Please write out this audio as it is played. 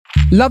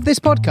Love this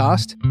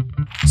podcast?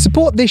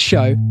 Support this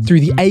show through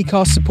the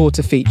Acast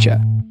supporter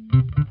feature.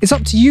 It's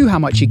up to you how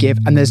much you give,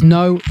 and there's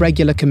no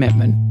regular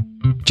commitment.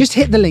 Just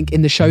hit the link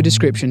in the show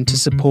description to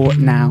support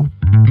now.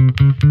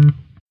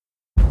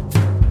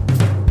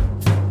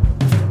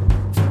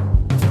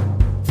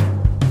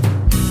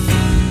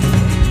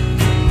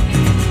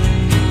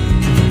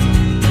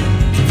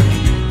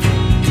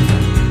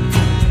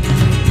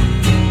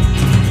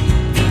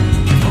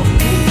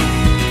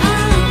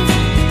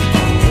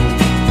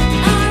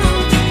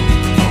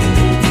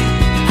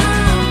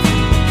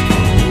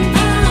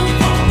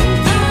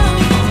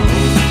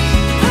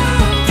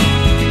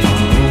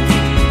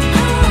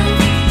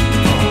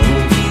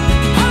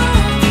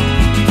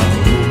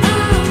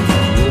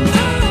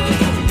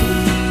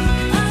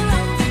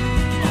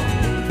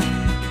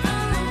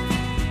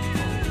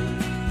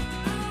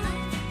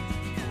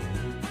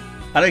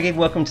 Hello again,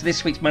 welcome to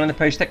this week's Man on the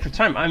Post Extra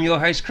Time. I'm your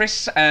host,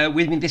 Chris.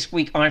 With me this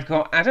week, I've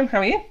got Adam. How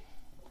are you?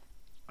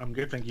 I'm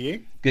good, thank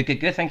you. Good.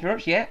 Thank you very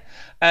much, yeah.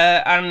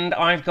 And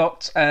I've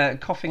got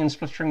coughing and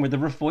spluttering with a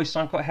rough voice,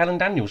 I've got Helen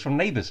Daniels from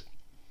Neighbours.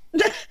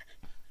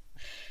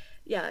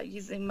 Yeah,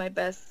 using my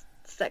best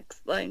sex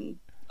line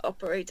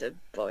operator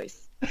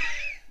voice.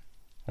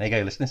 There you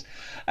go, listeners.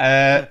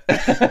 I'm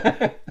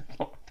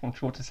not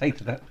sure what to say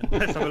to that.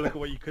 Let's have a look at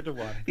what you could have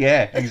won.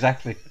 Yeah,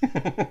 exactly.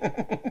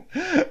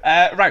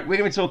 Right, we're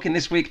going to be talking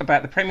this week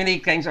about the Premier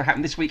League games that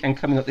happened this week and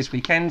coming up this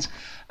weekend.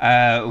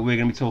 We're going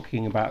to be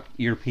talking about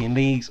European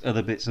leagues,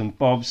 other bits and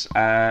bobs,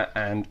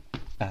 and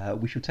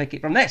we shall take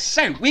it from there.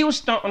 So, we will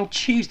start on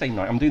Tuesday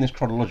night. I'm doing this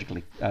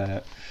chronologically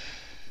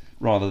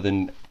rather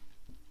than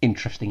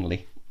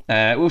interestingly.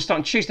 We'll start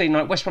on Tuesday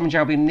night. West Bromwich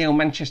Albion 0,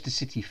 Manchester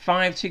City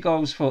 5. 2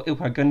 goals for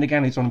Ilkay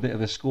Gundogan, who's on a bit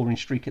of a scoring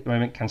streak at the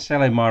moment.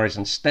 Cancelo, Mahrez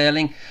and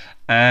Sterling.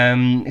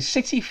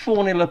 City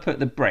 4-0 up at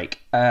the break.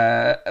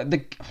 I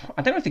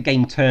don't know if the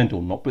game turned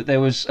or not, but there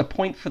was a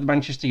point for the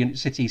Manchester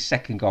City's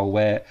second goal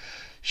where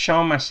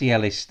Charles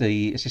Massey-Ellis,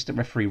 the assistant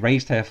referee,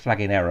 raised her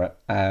flag in error,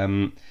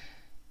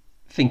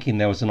 thinking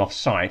there was an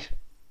offside.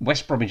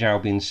 West Bromwich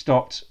Albion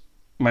stopped.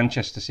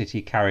 Manchester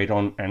City carried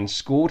on and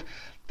scored.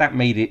 That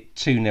made it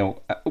 2-0.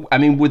 I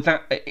mean,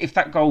 if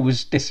that goal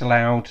was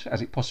disallowed, as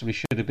it possibly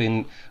should have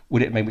been,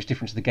 would it have made much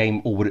difference to the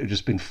game, or would it have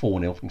just been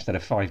 4-0 instead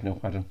of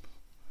 5-0, Adam?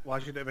 Why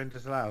should it have been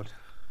disallowed?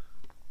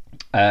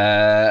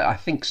 I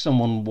think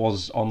someone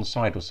was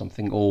onside or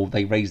something, or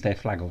they raised their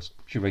flag, or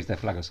she raised their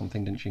flag or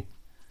something, didn't she?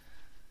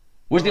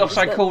 Was the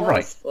offside call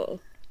right?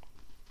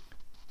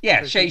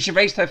 Yeah, she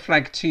raised her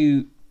flag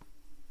too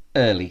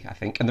early, I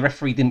think, and the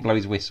referee didn't blow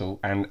his whistle,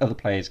 and other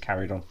players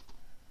carried on.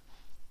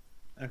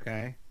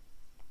 Okay.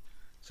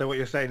 So what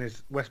you're saying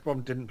is West Brom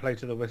didn't play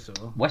to the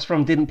whistle? West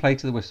Brom didn't play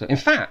to the whistle. In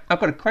fact,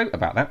 I've got a quote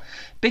about that.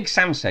 Big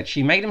Sam said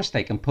she made a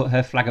mistake and put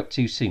her flag up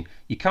too soon.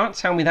 You can't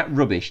tell me that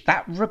rubbish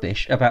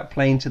about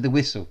playing to the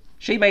whistle.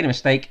 She made a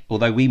mistake,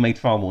 although we made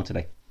far more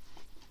today.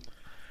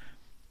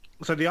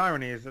 So the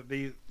irony is that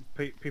these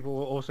people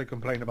will also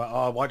complain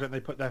about, why don't they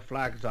put their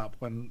flags up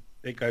when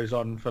it goes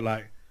on for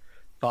like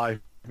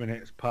 5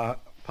 minutes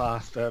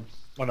past on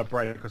a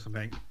break or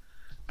something.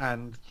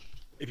 And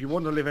if you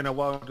want to live in a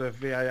world of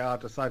VAR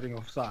deciding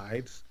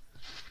offsides,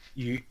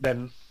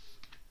 then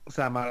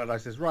Sam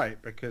Allardyce is right,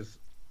 because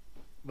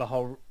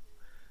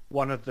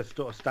one of the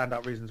sort of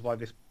standout reasons why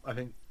this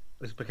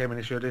became an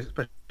issue,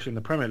 especially in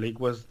the Premier League,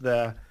 was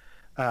the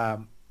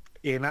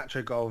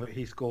Iheanacho goal that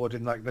he scored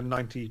in like the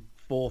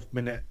 94th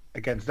minute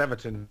against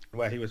Everton,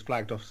 where he was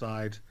flagged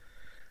offside,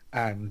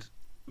 and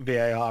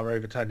VAR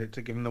overturned it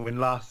to give him the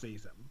win last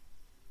season.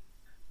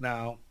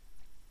 Now,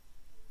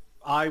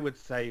 I would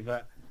say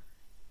that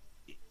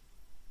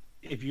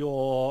if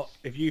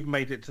you've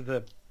made it to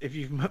the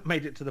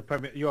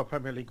Premier, you're a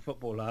Premier League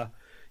footballer,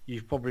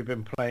 you've probably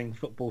been playing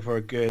football for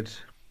a good,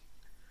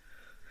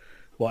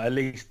 at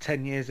least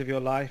 10 years of your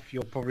life.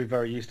 You're probably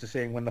very used to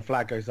seeing when the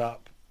flag goes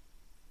up,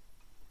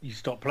 you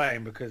stop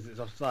playing because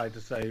it's offside.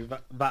 To say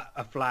that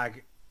a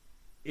flag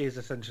is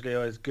essentially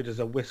as good as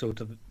a whistle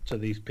to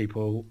these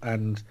people,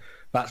 and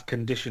that's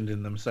conditioned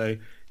in them. So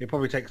it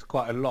probably takes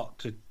quite a lot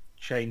to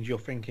change your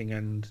thinking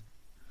and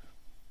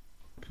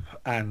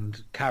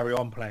carry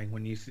on playing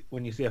when you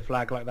see a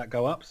flag like that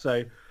go up.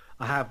 So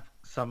I have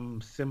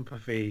some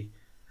sympathy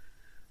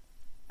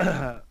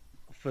for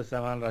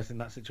Sam Allardyce in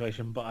that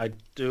situation, but I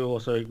do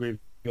also agree with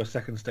your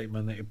second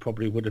statement that it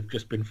probably would have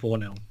just been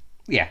 4-0.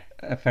 Yeah,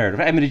 fair enough.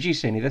 Emma, did you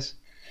see any of this?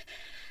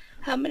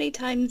 How many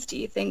times do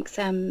you think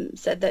Sam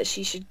said that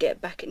she should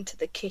get back into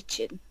the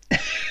kitchen?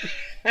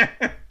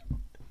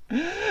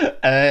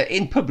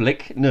 In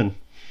public, none.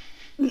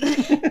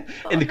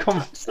 In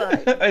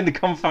the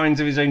confines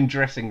of his own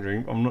dressing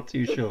room, I'm not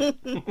too sure.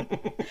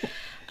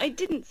 I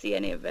didn't see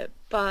any of it,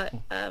 but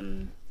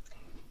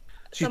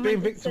she's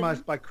being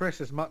victimised by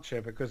Chris as much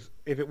here, because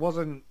if it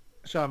wasn't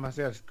Charles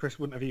Massey-Ellis, Chris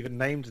wouldn't have even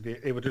named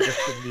it would have just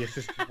been the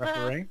assistant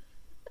referee.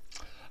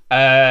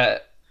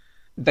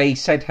 They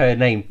said her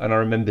name and I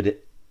remembered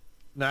it.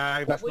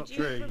 No, that's not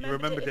true. You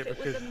remembered it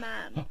because...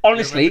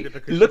 Honestly,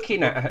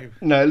 looking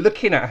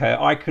at her,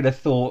 I could have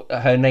thought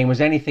her name was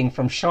anything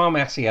from Charles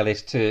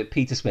Massey-Ellis to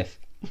Peter Smith.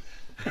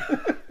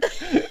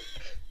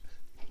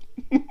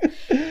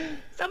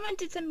 Someone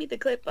did send me the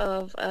clip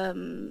of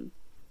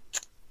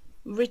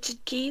Richard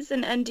Keys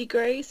and Andy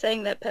Gray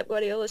saying that Pep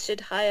Guardiola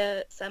should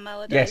hire Sam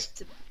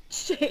Allardyce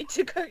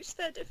to coach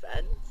their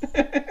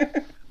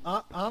defence.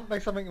 Aren't they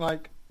something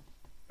like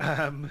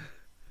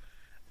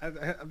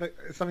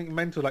something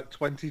mental, like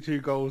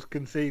 22 goals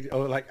conceded,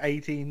 or like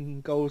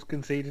 18 goals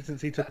conceded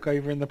since he took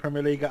over in the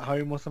Premier League at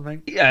home or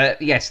something?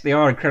 Yes, they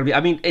are incredibly.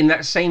 I mean, in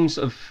that same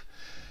sort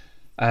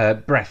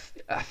of breath,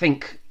 I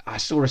think I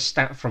saw a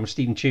stat from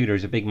Stephen Tudor,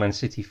 who's a big Man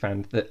City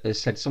fan, that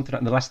said something like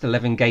in the last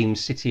 11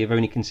 games, City have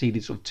only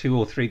conceded sort of 2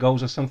 or 3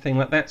 goals or something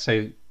like that.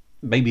 So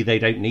maybe they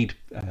don't need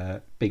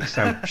Big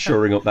Sam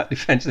shoring up that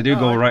defence. They do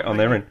go all right on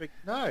their own.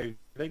 No,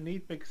 they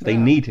need Big Sam. They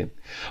need him.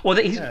 Well,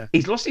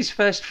 he's lost his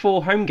first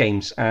 4 home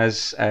games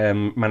as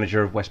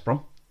manager of West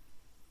Brom.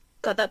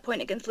 Got that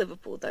point against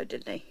Liverpool, though,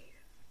 didn't he?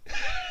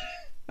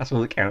 That's all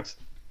that counts.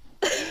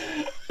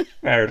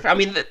 Fair enough. I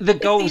mean, the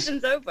goals. The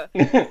season's over.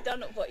 He's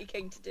done what he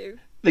came to do.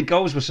 The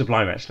goals were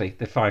sublime, actually.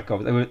 The 5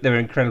 goals. They were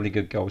incredibly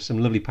good goals. Some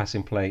lovely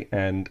passing play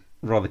and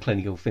rather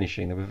clinical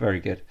finishing. They were very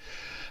good.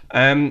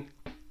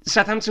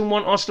 Southampton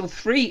 1, Arsenal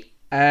 3.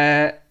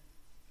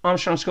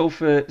 Armstrong scored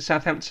for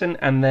Southampton,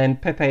 and then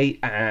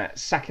Pepe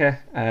Saka,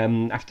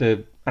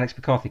 after Alex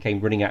McCarthy came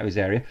running out of his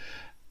area,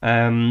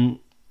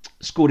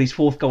 scored his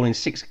 4th goal in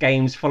 6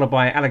 games, followed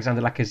by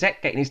Alexander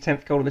Lacazette getting his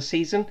 10th goal of the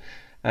season.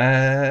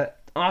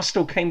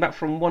 Arsenal came back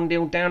from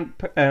 1-0 down.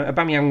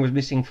 Aubameyang was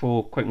missing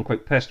for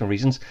quote-unquote personal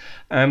reasons.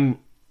 Lacazette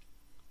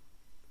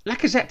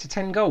to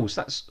 10 goals.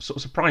 That's sort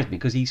of surprised me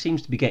because he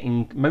seems to be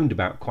getting moaned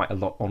about quite a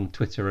lot on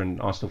Twitter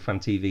and Arsenal Fan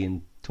TV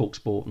and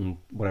TalkSport and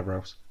whatever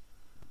else.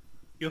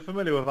 You're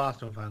familiar with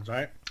Arsenal fans,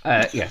 right?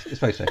 Yes, I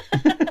suppose so.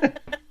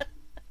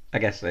 I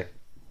guess so.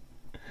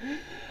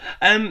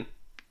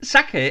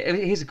 Saka,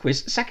 here's a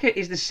quiz. Saka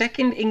is the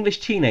second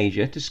English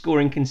teenager to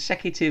score in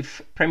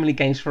consecutive Premier League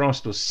games for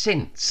Arsenal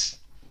since...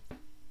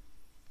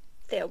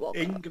 Theo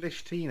Walcott.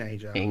 English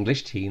teenager.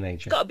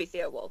 It's Got to be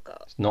Theo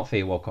Walcott. It's not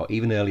Theo Walcott,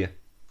 even earlier.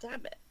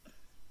 Damn it.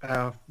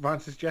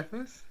 Francis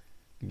Jeffers?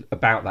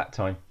 About that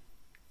time.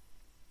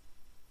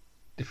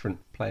 Different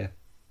player.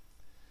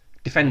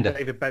 Defender.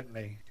 David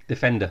Bentley.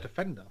 Defender.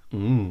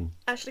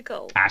 Ashley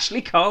Cole.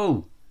 Ashley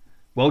Cole.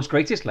 World's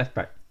greatest left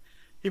back.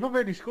 He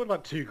probably only scored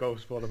like 2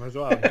 goals for them as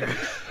well.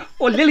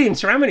 Well, Lilian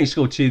Thuram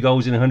scored 2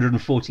 goals in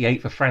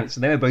 148 for France,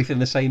 and they were both in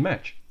the same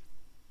match.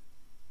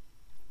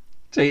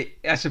 So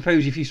I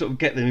suppose if you sort of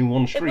get them in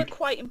one streak... They were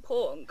quite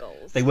important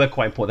goals. They were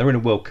quite important. They were in a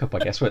World Cup, I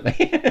guess, weren't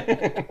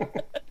they?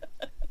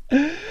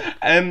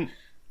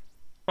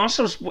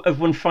 Arsenal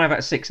have won 5 out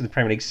of 6 in the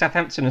Premier League.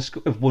 Southampton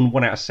have won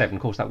 1 out of 7.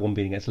 Of course, that one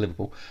being against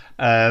Liverpool.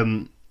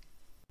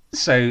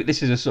 So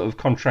this is a sort of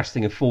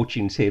contrasting of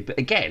fortunes here. But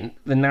again,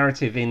 the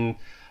narrative in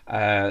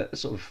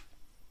sort of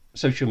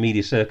social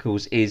media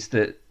circles is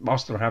that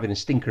Arsenal are having a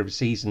stinker of a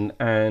season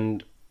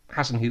and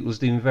Hasenhüttl's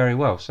doing very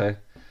well. So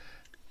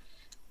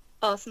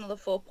Arsenal are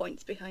 4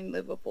 points behind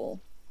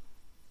Liverpool.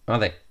 Are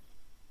they?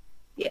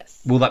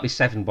 Yes. Will that be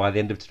 7 by the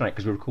end of tonight?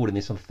 Because we're recording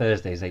this on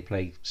Thursday as they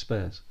play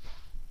Spurs.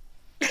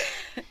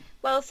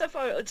 Well, so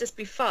far it'll just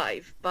be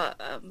 5,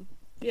 but I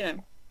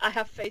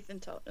have faith in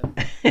Tottenham.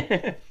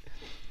 They're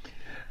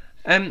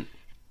not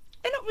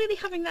really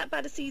having that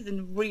bad a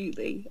season,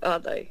 really, are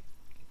they?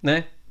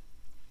 No.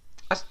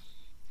 That's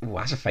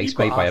a face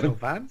made by Adam.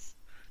 Fans?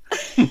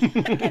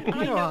 Again,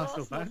 I know Arsenal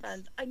Arsenal fans.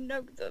 fans. I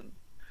know them.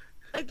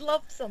 I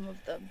love some of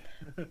them,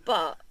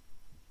 but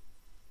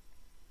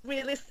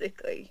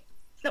realistically,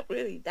 it's not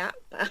really that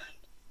bad,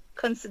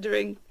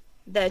 considering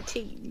their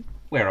team.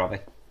 Where are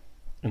they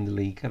in the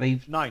league? Are they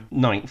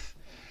 9th?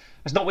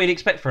 That's not what you'd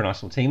expect for an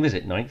Arsenal team, is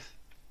it? 9th?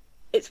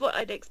 It's what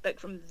I'd expect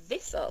from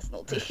this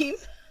Arsenal team.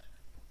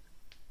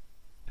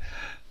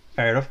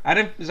 Fair enough.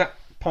 Adam, is that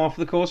par for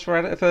the course for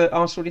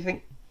Arsenal, do you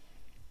think?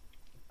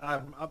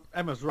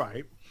 Emma's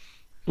right.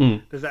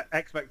 There's that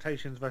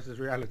expectations versus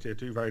reality are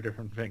 2 very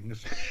different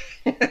things.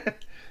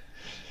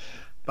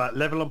 But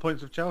level on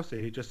points with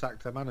Chelsea, who just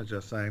sacked their manager,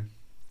 so...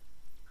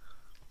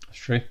 That's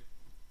true.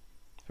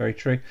 Very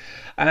true.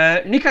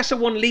 Newcastle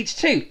 1, Leeds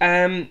 2.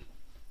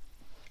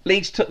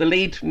 Leeds took the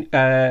lead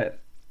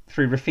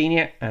through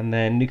Rafinha, and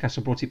then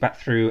Newcastle brought it back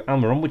through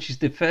Almiron, which is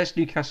the first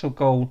Newcastle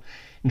goal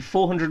in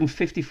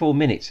 454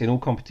 minutes in all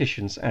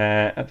competitions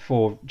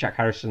before Jack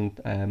Harrison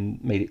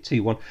made it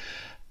 2-1.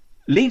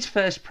 Leeds'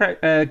 first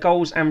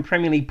goals and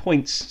Premier League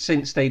points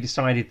since they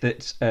decided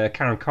that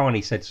Karen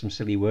Carney said some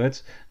silly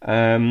words.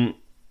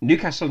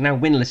 Newcastle now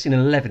winless in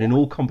 11 in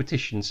all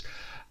competitions.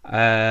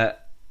 But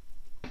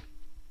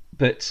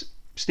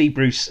Steve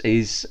Bruce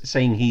is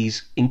saying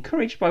he's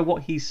encouraged by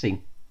what he's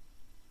seen.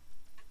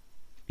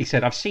 He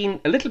said, I've seen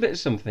a little bit of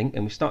something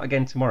and we start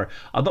again tomorrow.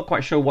 I'm not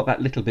quite sure what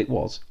that little bit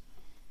was.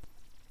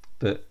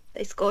 But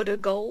They scored a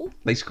goal.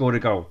 They scored a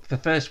goal. The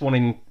first one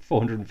in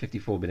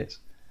 454 minutes.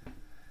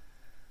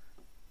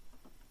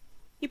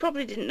 You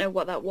probably didn't know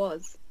what that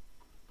was.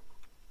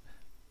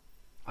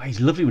 Oh,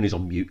 he's lovely when he's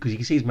on mute because you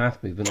can see his mouth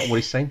moving, not what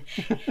he's saying.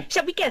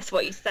 Shall we guess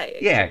what he's saying?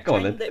 Yeah, go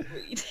on then.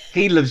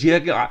 He loves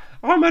Jurgen.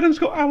 I'm Adam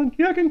Scott Allen.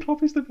 Jurgen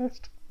Klopp is the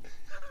best.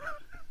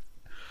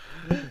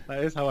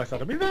 That is how I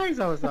sound. I mean, that is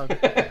how I sound.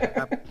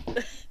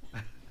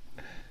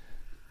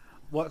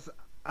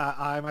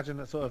 I imagine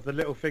that sort of the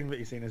little thing that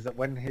you've seen is that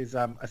when his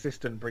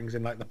assistant brings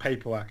in like the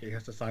paperwork, he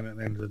has to sign it at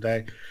the end of the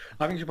day.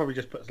 I think she probably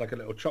just puts like a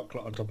little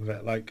chocolate on top of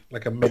it, like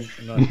a mint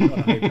on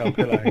a hotel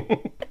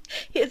pillow.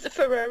 Here's a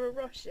Ferrero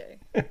Rocher.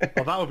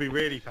 Oh, that would be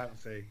really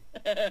fancy.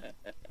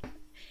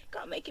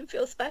 Gotta make him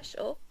feel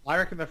special. I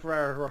reckon the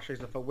Ferrero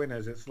Rochers are for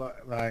winners. It's like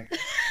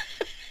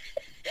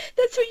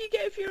That's what you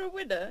get if you're a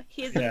winner.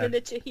 Here's a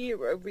miniature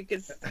hero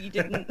because you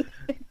didn't.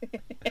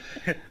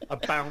 a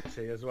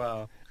bounty as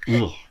well.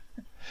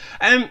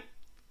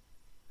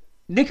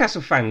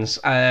 Newcastle fans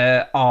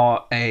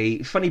are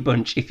a funny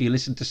bunch. If you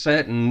listen to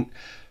certain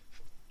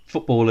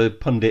footballer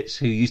pundits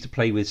who used to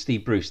play with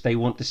Steve Bruce, they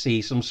want to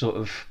see some sort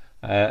of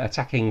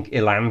attacking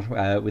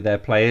elan with their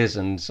players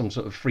and some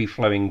sort of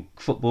free-flowing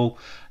football.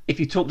 If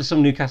you talk to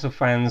some Newcastle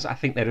fans, I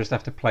think they're just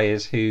after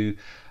players who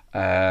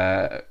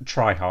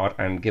try hard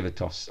and give a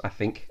toss. I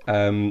think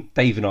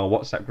Dave in our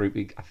WhatsApp group,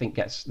 I think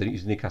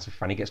he's a Newcastle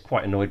fan. He gets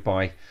quite annoyed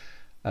by.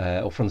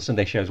 Or from the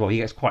Sunday show as well, he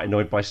gets quite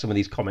annoyed by some of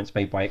these comments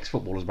made by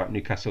ex-footballers about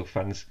Newcastle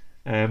fans.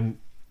 Do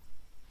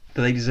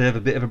they deserve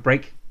a bit of a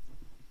break?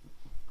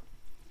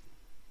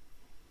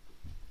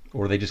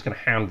 Or are they just going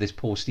to hound this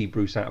poor Steve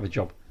Bruce out of a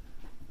job?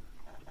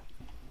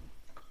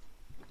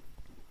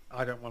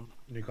 I don't want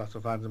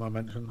Newcastle fans in my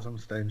mentions. I'm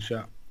staying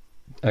shut.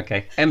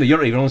 Okay. Emma, you're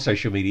not even on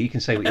social media. You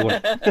can say what you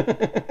want.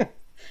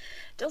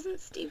 Doesn't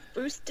Steve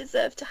Bruce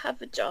deserve to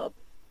have a job?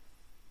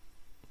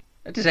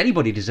 Does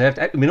anybody deserve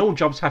to? I mean, all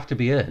jobs have to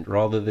be earned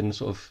rather than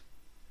sort of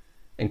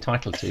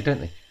entitled to, don't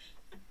they?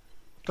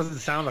 Doesn't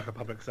sound like a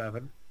public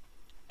servant.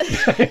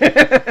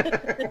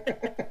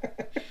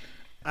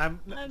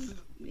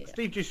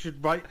 Steve just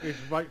is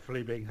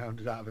rightfully being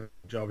hounded out of a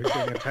job. He's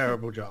doing a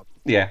terrible job.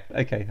 Yeah,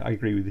 okay, I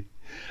agree with you.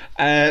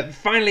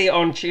 Finally,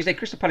 on Tuesday,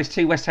 Crystal Palace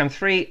 2, West Ham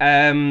 3.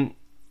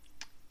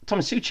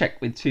 Thomas Souček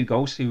with 2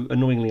 goals, who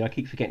annoyingly I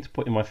keep forgetting to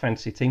put in my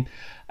fantasy team.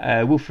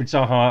 Wilfried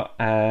Zaha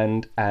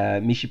and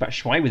Michy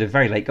Batshuayi with a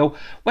very late goal.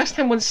 West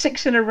Ham won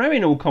 6 in a row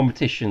in all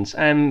competitions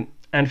and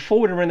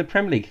 4 in a row in the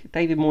Premier League.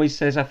 David Moyes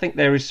says, I think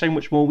there is so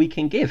much more we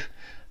can give.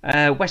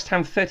 West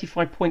Ham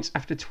 35 points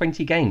after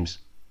 20 games.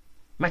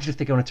 Imagine if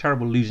they go on a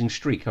terrible losing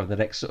streak over the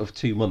next sort of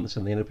 2 months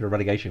and they end up in a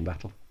relegation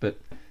battle. But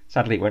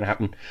sadly it won't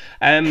happen.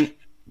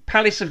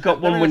 Palace have got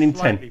one win in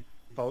 10.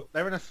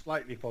 They're in a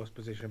slightly false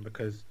position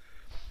because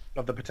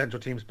of the potential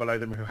teams below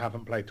them who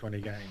haven't played 20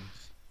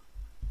 games.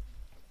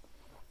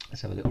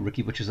 Let's have a little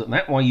Ricky Butchers at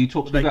that while you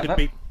talk to me about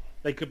that.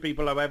 They could be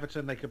below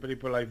Everton, they could be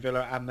below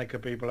Villa, and they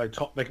could be below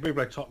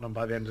Tottenham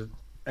by the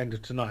end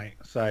of tonight.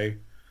 So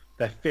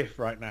they're 5th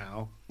right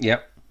now.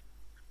 Yep.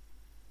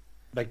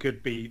 They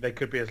could be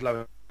as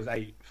low as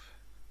 8th.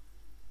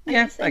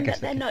 Yeah, I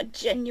guess they're not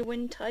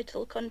genuine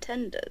title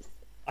contenders.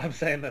 I'm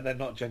saying that they're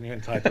not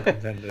genuine title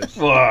contenders.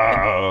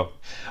 Whoa.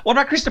 What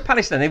about Crystal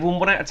Palace then? They've won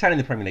 1 out of 10 in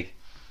the Premier League.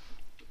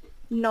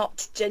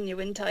 Not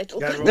genuine title.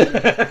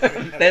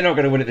 They're not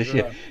going to win it this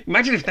year.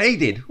 Imagine if they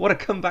did. What a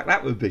comeback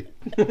that would be.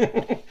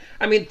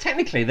 I mean,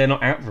 technically, they're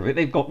not out for it.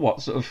 They've got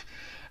what, sort of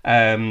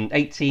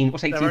 18...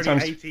 What's 18 They're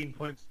times... only 18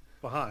 points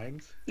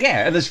behind.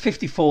 Yeah, and there's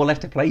 54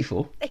 left to play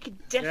for. They could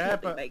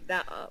definitely make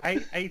that up.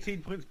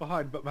 18 points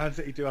behind, but Man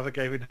City do have a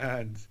game in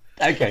hand.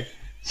 Okay,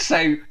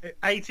 so...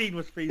 18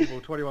 was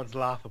feasible, 21's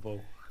laughable.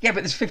 Yeah,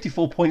 but there's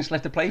 54 points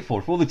left to play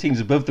for. If all the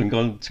teams above them go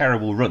on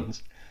terrible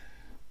runs...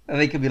 and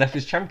they could be left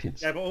as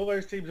champions. Yeah, but all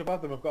those teams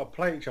above them have got to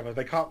play each other.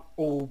 They can't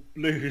all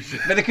lose.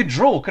 But they could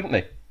draw, couldn't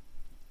they?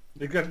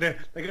 They're going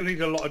to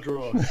need a lot of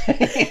draws.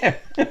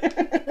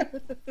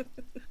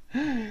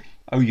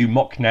 Oh, you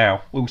mock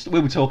now. We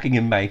were talking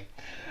in May.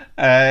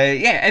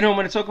 Anyone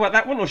want to talk about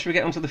that one, or should we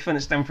get onto the fun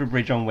at Stamford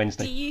Bridge on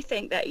Wednesday? Do you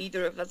think that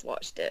either of us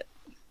watched it?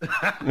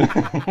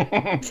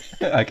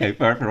 Okay,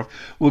 fair enough.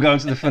 We'll go on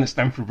to the fun at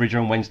Stamford Bridge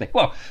on Wednesday.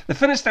 Well, the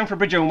fun at Stamford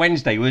Bridge on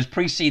Wednesday was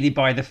preceded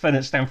by the fun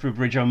at Stamford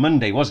Bridge on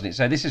Monday, wasn't it?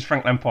 So this is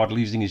Frank Lampard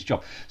losing his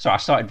job. So I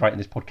started writing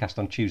this podcast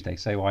on Tuesday,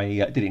 so I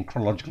did it in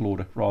chronological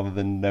order rather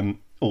than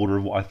order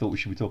of what I thought we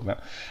should be talking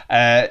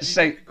about.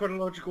 So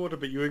chronological order,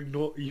 but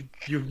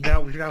we've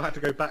now had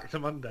to go back to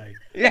Monday.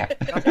 Yeah,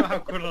 that's not how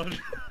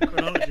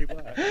chronology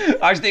works.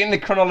 I was doing the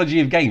chronology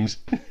of games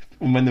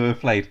from when they were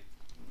played.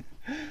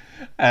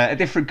 A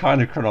different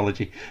kind of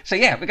chronology. So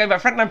yeah, we're going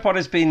back. Frank Lampard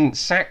has been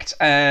sacked.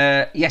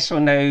 Yes or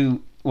no?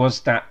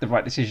 Was that the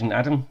right decision,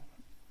 Adam?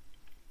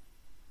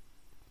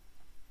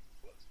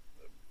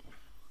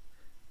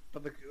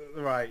 But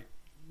right.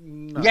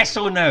 No. Yes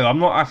or no?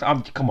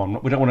 I'm come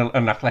on. We don't want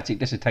an athletic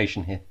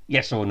dissertation here.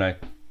 Yes or no?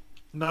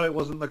 No, it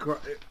wasn't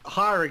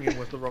hiring him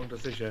was the wrong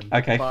decision.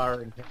 Okay.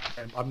 Firing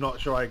him. I'm not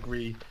sure I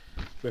agree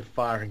with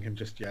firing him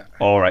just yet.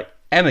 All right,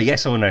 Emma.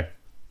 Yes or no?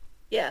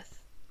 Yes.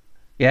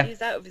 Yeah.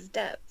 He's out of his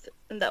depth,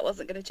 and that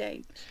wasn't going to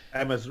change.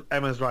 Emma's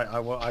right.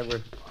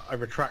 I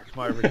retract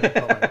my original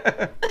comment.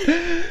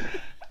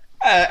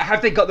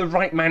 Have they got the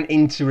right man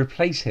in to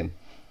replace him?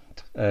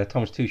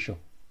 Thomas Tuchel?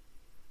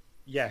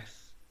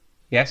 Yes,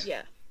 Yes?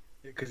 Yeah.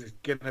 because it's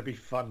going to be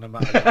fun no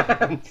matter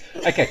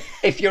what. Okay,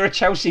 if you're a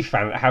Chelsea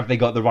fan, have they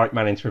got the right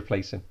man in to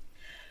replace him?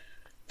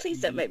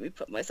 Please don't make me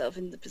put myself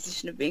in the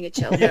position of being a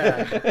Chelsea.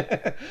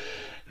 Yeah,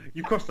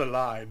 you crossed the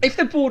line. If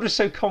the board was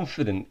so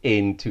confident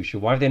in Tuchel,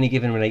 why have they only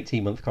given him an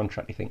 18-month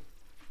contract, do you think?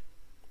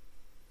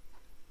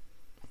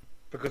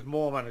 Because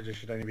more managers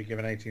should only be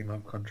given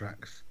 18-month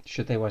contracts.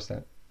 Should they? Why's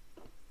that?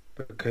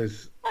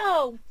 Because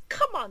Oh,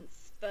 come on,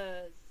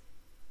 Spurs.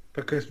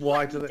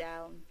 why do Calm they?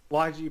 down.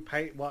 Why do you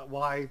pay?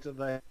 Why do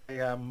they?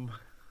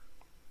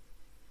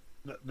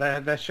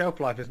 Their shelf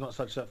life is not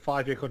such that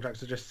 5-year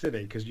contracts are just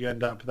silly because you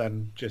end up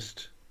then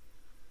just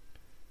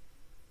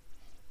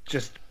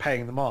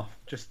paying them off.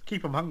 Just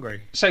keep them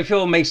hungry. So if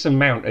you're Mason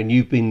Mount and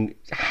you've been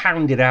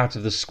hounded out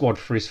of the squad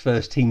for his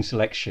first team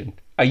selection,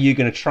 are you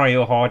going to try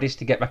your hardest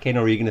to get back in,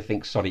 or are you going to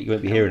think, sorry, you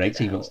won't be here in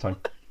 18 months' time?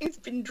 He's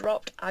been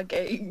dropped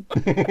again.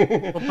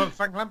 Well, but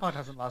Frank Lampard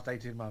hasn't lasted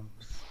 18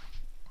 months.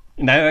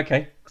 No,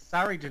 okay.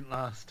 Sarri didn't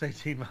last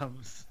 18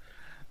 months.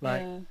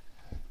 Yeah.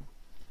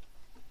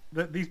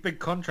 These big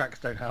contracts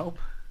don't help.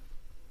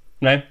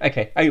 No,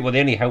 okay. Oh, well, they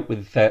only help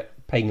with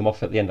paying them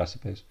off at the end, I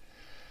suppose.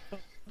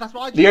 That's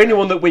what I The only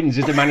one that wins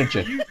is the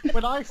manager.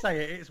 When I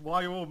say it, it's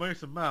why you're all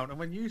Mason Mount, and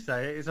when you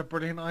say it, it's a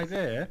brilliant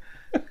idea.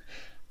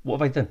 What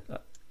have I done?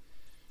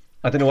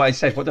 I don't know what I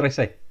said. What did I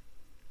say?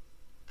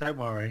 Don't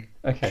worry.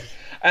 Okay.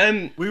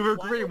 We were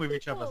Why agreeing would with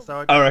each other, people- so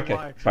I don't Oh, know okay.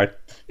 why. Fine.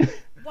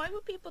 Why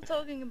were people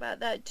talking about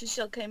that?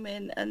 Tuchel came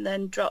in and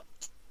then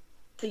dropped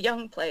the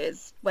young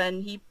players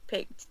when he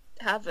picked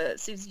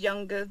Havertz, who's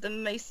younger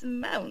than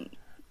Mason Mount.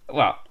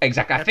 Well,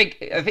 exactly. I think.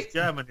 It's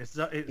German. It's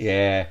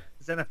Yeah.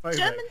 xenophobic.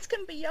 Germans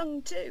can be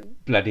young too.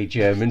 Bloody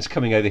Germans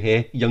coming over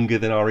here, younger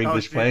than our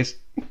English shit. players.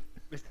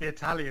 It's the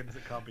Italians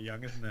that can't be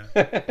young, isn't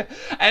it?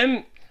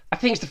 I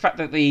think it's the fact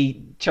that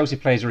the Chelsea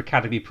players are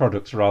academy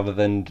products rather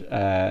than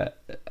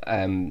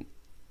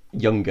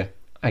younger.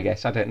 I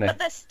guess I don't know. But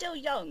they're still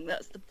young,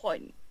 that's the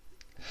point.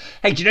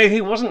 Hey, do you know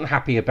who wasn't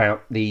happy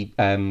about the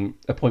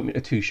appointment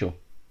of Tuchel?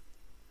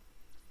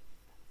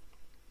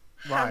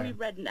 Harry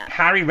Ryan. Redknapp.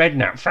 Harry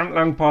Redknapp, Frank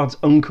Lampard's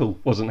uncle,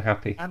 wasn't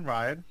happy. And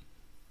Ryan.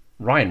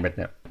 Ryan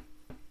Redknapp.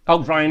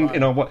 Oh, Ryan, Ryan. you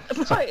know what?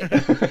 Right.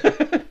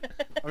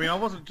 I mean, I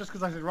wasn't just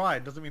because I said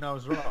Ryan doesn't mean I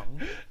was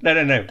wrong.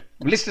 No.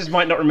 Listeners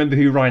might not remember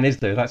who Ryan is,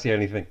 though. That's the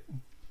only thing.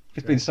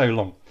 It's been so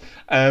long.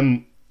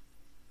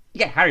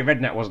 Yeah, Harry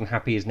Redknapp wasn't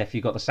happy his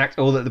nephew got the sack,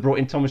 or that they brought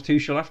in Thomas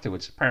Tuchel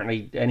afterwards.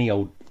 Apparently, any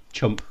old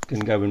chump can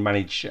go and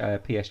manage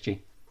PSG.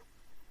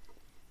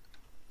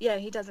 Yeah,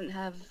 he doesn't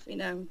have,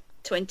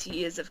 20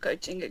 years of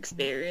coaching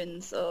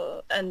experience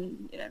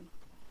and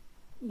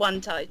won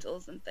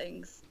titles and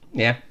things.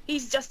 Yeah.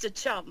 He's just a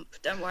chump,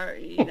 don't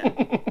worry,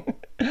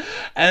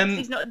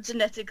 He's not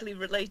genetically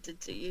related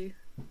to you.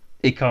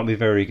 He can't be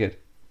very good.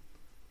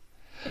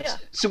 Yeah.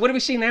 So what do we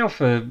see now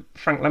for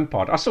Frank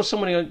Lampard? I saw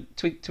someone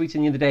tweeting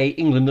the other day,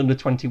 England under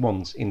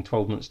 21s in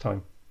 12 months'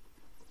 time.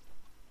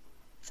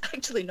 It's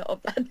actually not a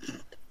bad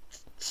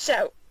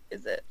shout,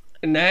 is it?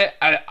 No,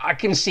 I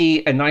can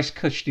see a nice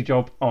cushy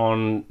job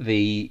on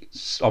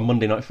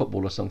Monday Night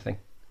Football or something.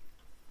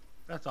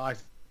 That's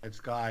ice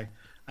Sky,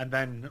 and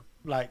then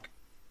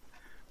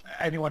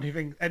anyone who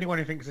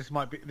thinks this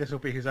will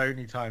be his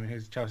only time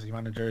as Chelsea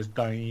manager is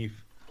naive.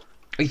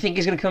 You think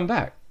he's going to come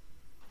back?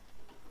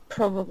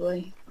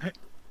 Probably.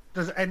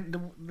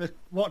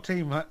 What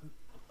team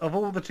of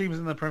all the teams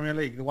in the Premier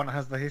League, the one that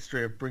has the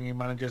history of bringing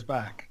managers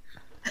back?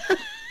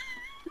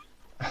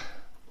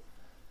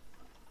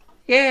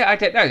 Yeah, I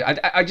don't know.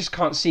 I just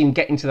can't see him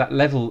getting to that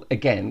level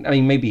again. I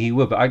mean, maybe he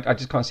will, but I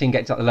just can't see him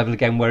getting to that level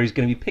again where he's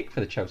going to be picked for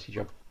the Chelsea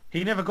job.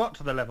 He never got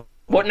to the level.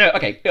 What? No,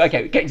 okay,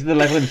 getting to the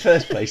level in the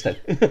first place then.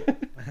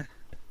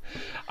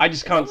 I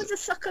just can't. If it was a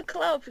soccer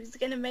club who's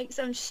going to make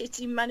some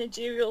shitty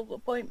managerial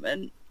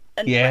appointment,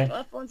 and Yeah. Frank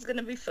Lampard's going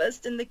to be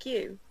first in the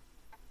queue.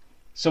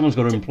 Someone's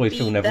got to To employ be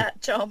Phil Neville.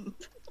 that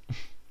chump.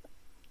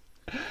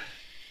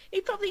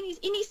 He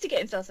needs to get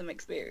himself some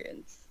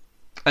experience.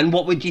 And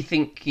what would you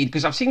think?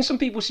 Because I've seen some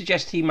people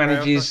suggest he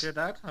manages. Your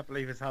dad, I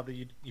believe, is how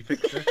you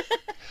fix it.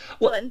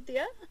 What-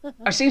 Valencia.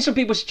 I've seen some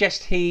people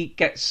suggest he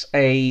gets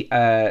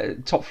a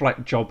top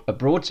flight job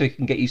abroad, so he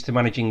can get used to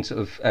managing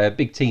sort of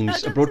big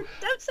teams abroad.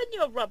 Don't send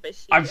your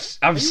rubbish here.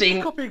 I've He's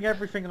seen copying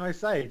everything I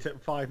say. It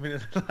took 5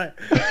 minutes.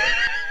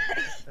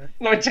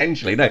 not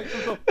intentionally, no.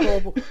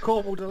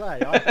 Corval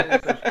delay. I thought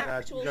it was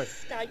Actual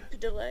Skype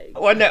delay.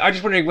 Well, no, I'm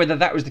just wondering whether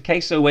that was the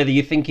case, or whether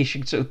you think he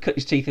should sort of cut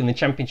his teeth in the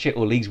Championship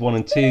or Leagues 1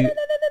 and 2. No,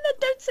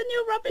 don't send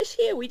your rubbish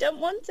here. We don't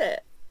want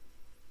it.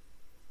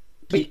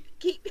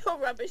 Keep your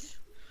rubbish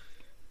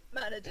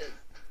managers.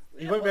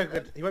 He won't be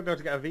able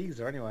to get a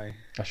visa anyway.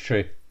 That's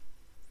true.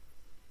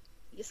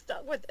 You're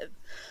stuck with him.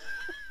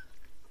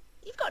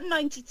 You've got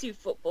 92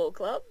 football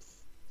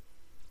clubs.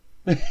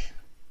 In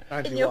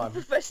your 91,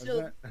 professional...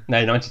 isn't it?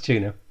 No, 92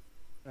 now.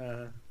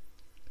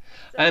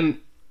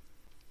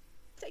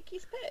 Take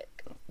his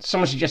pick.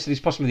 Someone suggested he's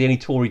possibly the only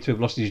Tory to have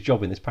lost his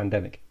job in this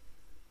pandemic.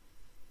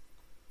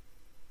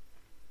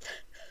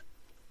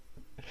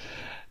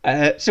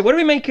 So what do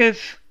we make of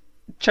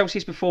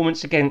Chelsea's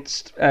performance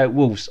against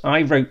Wolves.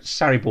 I wrote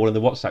Sarri ball in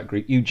the WhatsApp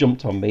group. You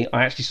jumped on me.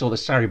 I actually saw the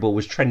Sarri ball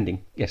was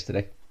trending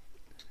yesterday.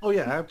 Oh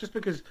yeah, just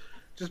because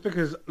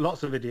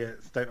lots of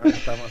idiots don't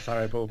understand what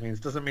Sarri ball means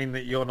doesn't mean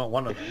that you're not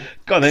one of them.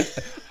 Go on then.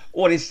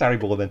 What is Sarri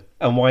ball then?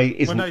 And why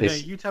isn't No,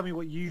 this? you tell me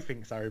what you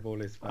think Sarri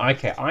ball is first.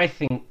 Okay, I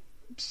think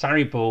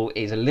Sarri ball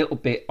is a little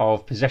bit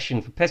of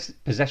possession for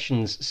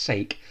possession's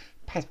sake,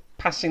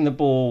 passing the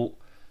ball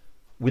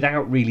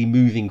without really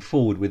moving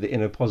forward with it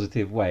in a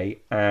positive way,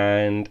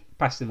 and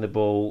passing the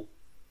ball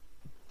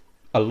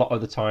a lot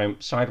of the time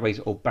sideways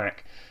or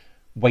back,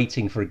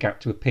 waiting for a gap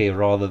to appear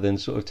rather than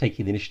sort of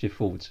taking the initiative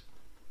forwards.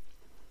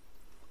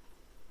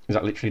 Is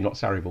that literally not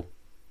Sarri ball?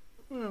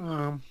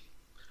 I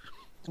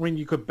mean,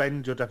 you could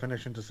bend your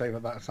definition to say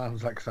that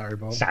sounds like Sarri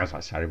ball. Sounds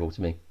like Sarri ball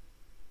to me.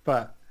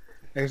 But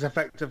it's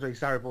effectively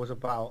Sarri ball is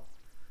about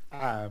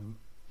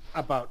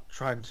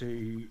trying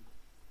to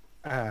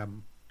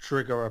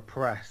trigger a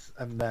press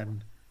and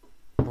then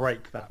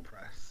break that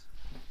press.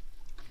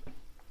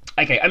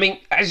 Okay, I mean,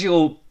 as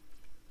you're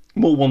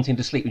more wanting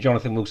to sleep with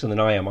Jonathan Wilson than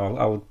I am,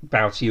 I'll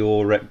bow to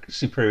your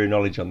superior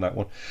knowledge on that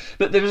one.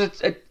 But there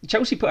was a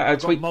Chelsea put out a I've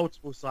tweet. got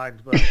multiple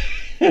signed, but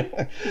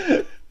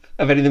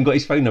Have any of them got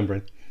his phone number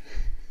in?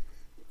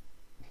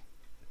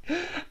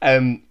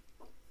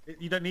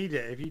 you don't need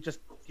it.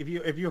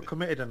 If you're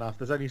committed enough,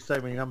 there's only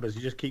so many numbers.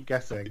 You just keep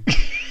guessing.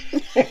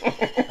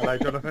 Hello,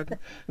 Jonathan.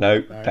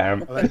 No,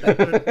 damn. Hello,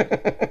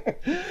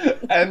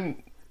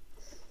 Jonathan.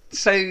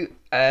 So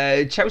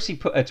Chelsea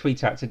put a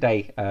tweet out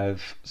today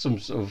of some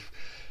sort of.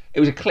 It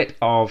was a clip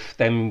of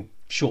them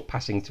short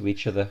passing to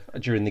each other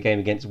during the game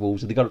against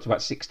Wolves. They got up to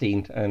about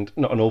 16, and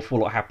not an awful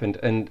lot happened.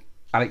 And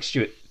Alex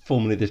Stewart,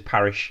 formerly this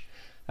parish,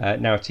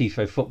 now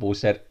Tifo Football,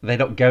 said they're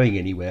not going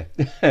anywhere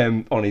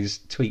on his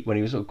tweet when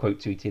he was sort of quote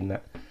tweeting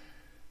that.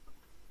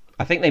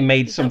 I think they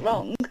made some.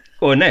 Wrong.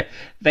 Oh no,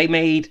 they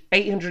made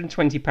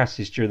 820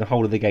 passes during the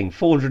whole of the game,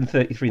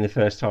 433 in the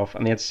first half,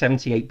 and they had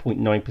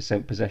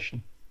 78.9%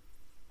 possession.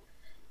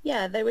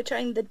 Yeah, they were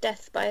trying the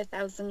death by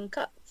 1,000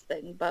 cuts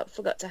thing, but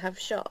forgot to have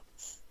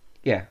shots.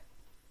 Yeah.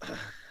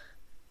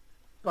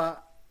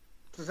 But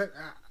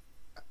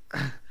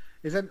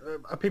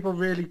are people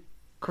really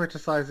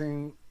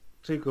criticising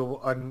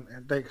Tuchel on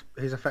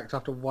his effect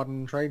after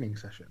one training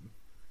session?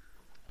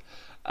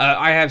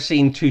 I have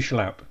seen Tuchel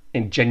out,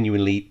 and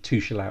genuinely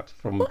Tuchel out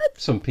from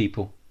some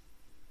people.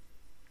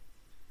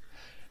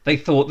 They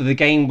thought that the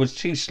game was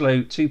too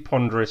slow, too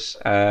ponderous.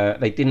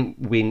 They didn't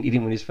win. He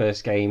didn't win his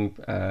first game.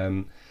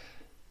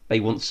 They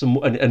want some,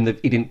 and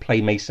he didn't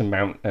play Mason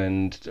Mount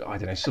and I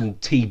don't know, some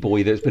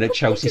T-boy that's been at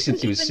Chelsea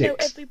since he was 6. Know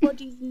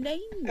everybody's name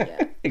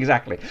yet.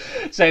 Exactly.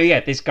 So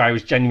yeah, this guy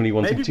was genuinely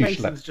wanting Maybe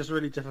Tuchel out. Mason's just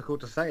really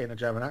difficult to say in a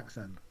German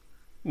accent.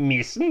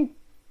 Mason,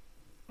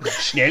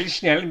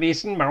 schnell,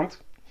 Mason Mount.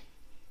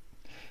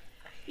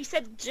 He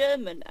said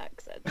German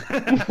accent.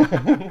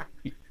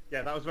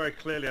 Yeah, that was very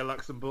clearly a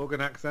Luxembourgian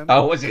accent.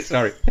 Oh, was it?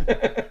 Sorry.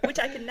 Which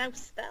I can now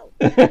spell.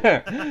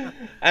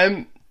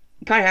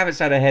 Kai Havertz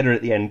had a header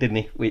at the end, didn't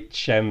he?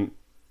 Which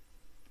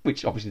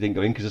obviously didn't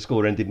go in because the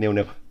score ended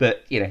 0-0.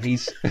 But you know,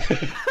 he's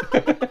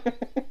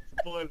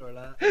Spoiler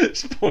alert.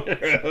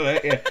 Spoiler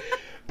alert. Yeah.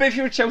 But if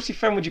you're a Chelsea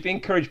fan, would you be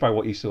encouraged by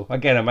what you saw?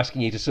 Again, I'm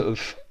asking you to sort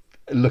of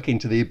look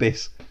into the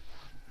abyss.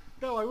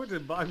 No, I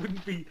wouldn't. But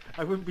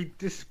I wouldn't be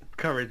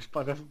discouraged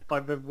by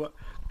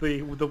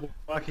the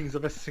workings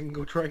of a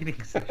single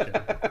training session.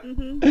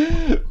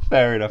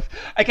 Fair enough.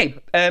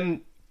 Okay.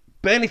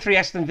 Burnley 3,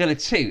 Aston Villa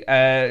 2.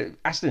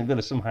 Aston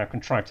Villa somehow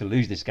contrived to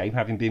lose this game,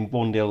 having been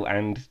 1-0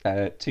 and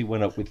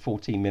 2-1 up with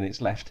 14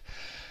 minutes left.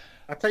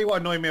 I'll tell you what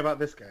annoyed me about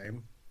this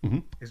game.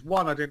 Is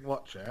one, I didn't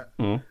watch it,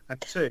 and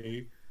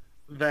two,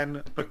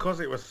 then because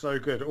it was so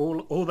good,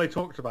 all they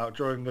talked about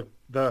during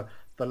the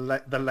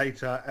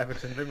later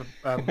Everton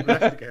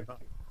Leicester game that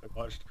I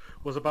watched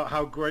was about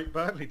how great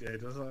Burnley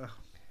did. I was like,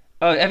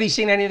 Have you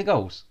seen any of the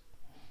goals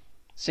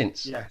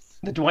since? yes.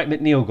 The Dwight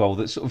McNeil goal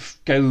that sort of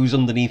goes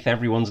underneath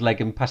everyone's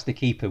leg and past the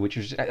keeper, which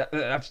was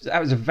that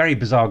was a very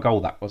bizarre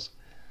goal. That was.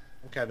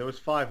 Okay, there was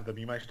 5 of them.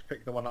 You managed to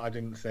pick the one that I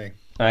didn't see.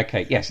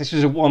 Okay, yes, this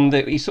was a one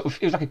that it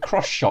was like a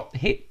cross shot,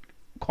 hit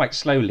quite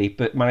slowly,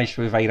 but managed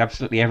to evade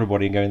absolutely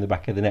everybody and go in the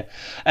back of the net.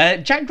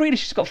 Jack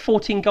Grealish has got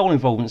 14 goal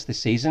involvements this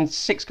season,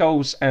 6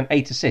 goals and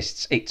 8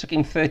 assists. It took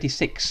him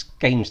 36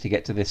 games to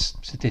get to this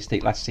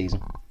statistic last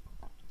season.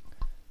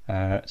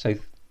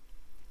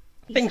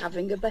 He's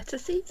having a better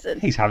season.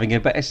 He's having a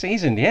better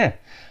season, yeah.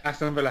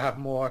 Aston Villa have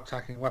more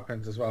attacking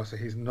weapons as well, so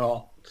he's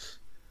not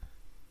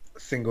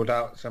singled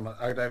out so much.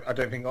 I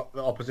don't think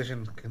the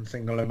opposition can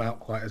single him out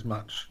quite as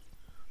much.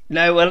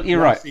 No, well, you're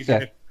right.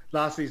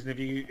 Last season,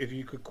 if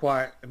you could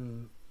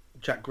quieten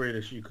Jack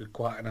Grealish, you could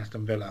quieten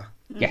Aston Villa.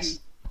 Yes.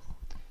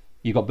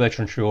 You got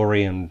Bertrand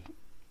Traore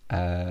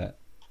and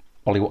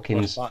Ollie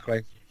Watkins,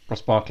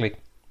 Ross Barkley.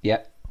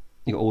 Yeah,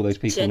 you got all those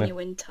people.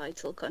 Genuine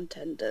title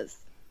contenders.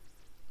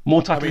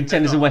 More title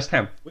contenders than West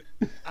Ham.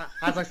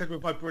 As I said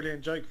with my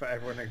brilliant joke that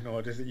everyone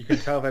ignored, is that you can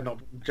tell they're not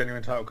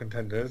genuine title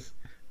contenders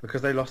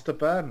because they lost to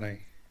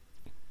Burnley.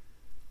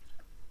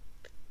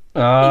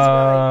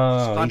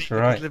 Oh, Funny he's because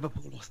right.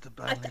 Liverpool lost to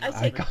I Burnley.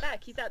 take it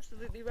back. He's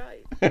absolutely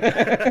right.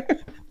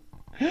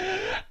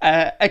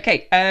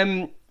 Okay,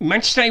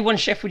 Manchester United 1,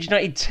 Sheffield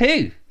United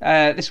 2.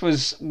 This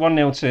was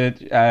 1-0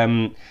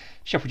 to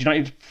Sheffield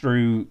United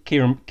through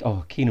Keenan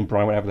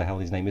Bryan, whatever the hell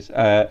his name is.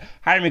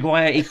 Harry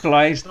Maguire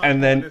equalised,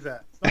 and then... Is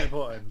it? It's not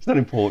important. It's not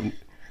important.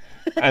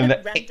 And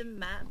Random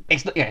man.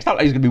 it's not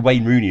like he's going to be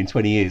Wayne Rooney in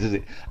 20 years, is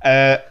it?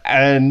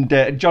 And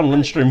John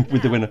Lundstrom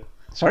with the winner.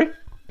 Sorry?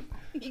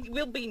 He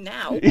will be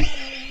now.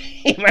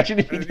 Imagine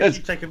if he does.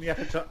 You've taken the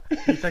effort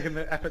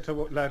to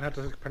learn how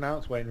to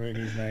pronounce Wayne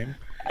Rooney's name.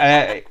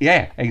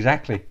 Yeah,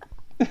 exactly.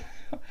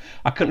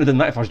 I couldn't have done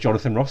that if I was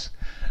Jonathan Ross.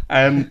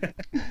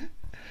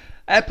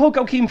 Paul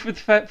goalkeeper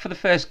for the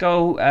first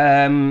goal.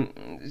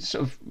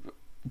 Sort of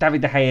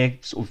David De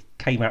Gea sort of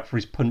came out for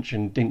his punch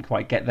and didn't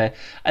quite get there.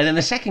 And then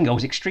the second goal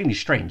was extremely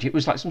strange. It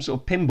was like some sort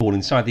of pinball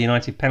inside the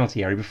United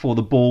penalty area before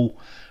the ball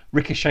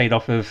ricocheted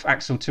off of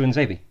Axel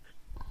Tuanzebe.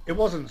 It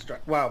wasn't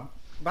strange. Well,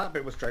 that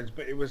bit was strange,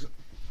 but it was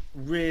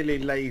really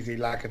lazy,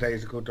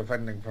 lackadaisical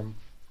defending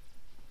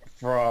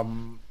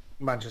from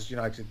Manchester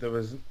United. There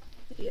was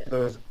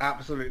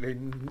absolutely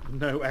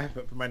no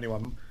effort from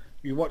anyone.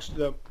 You watched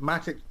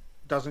Matic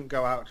doesn't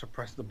go out to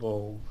press the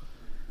ball.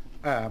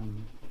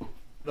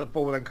 The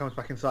ball then comes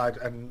back inside,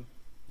 and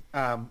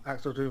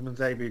Axel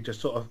Tuanzebe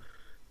just sort of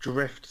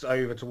drifts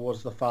over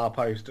towards the far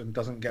post and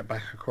doesn't get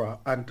back across.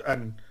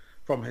 And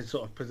from his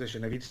sort of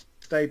position, if he'd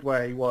stayed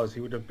where he was, he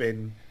would have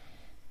been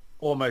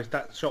almost,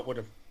 that shot would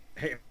have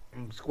hit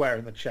him square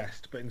in the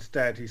chest. But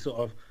instead, he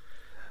sort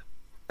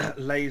of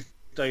lays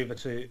over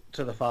to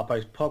the far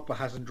post. Pogba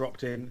hasn't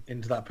dropped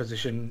into that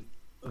position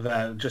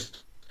there.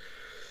 Just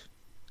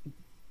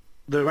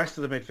the rest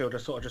of the midfield are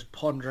sort of just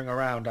pondering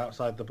around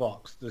outside the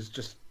box. There's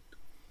just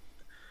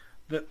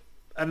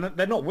and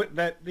they're not.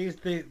 They're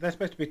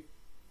supposed to be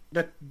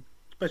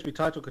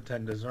title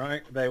contenders,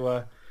 right?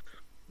 They're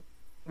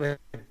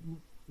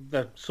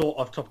sort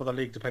of top of the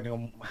league depending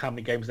on how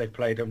many games they've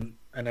played and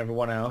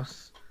everyone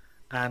else,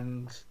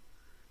 and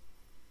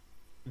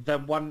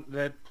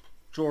they're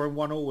drawing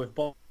 1-1 with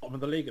bottom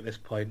of the league at this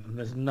point, and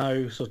there's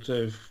no sort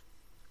of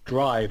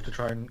drive to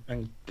try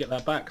and get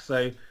that back.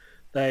 So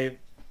they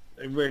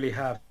really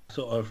have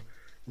sort of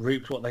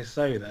reaped what they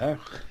sow there.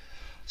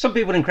 Some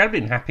people are incredibly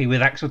unhappy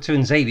with Axel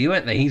Tuanzebe,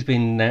 weren't they? He's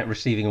been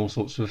receiving all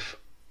sorts of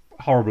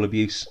horrible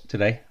abuse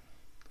today.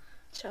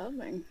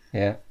 Charming.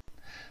 Yeah.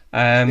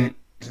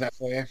 Is that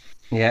for you?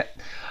 Yeah.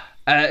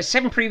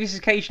 7 previous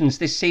occasions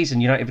this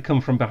season United have come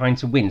from behind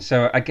to win,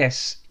 so I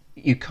guess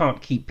you can't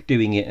keep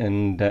doing it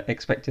and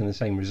expecting the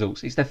same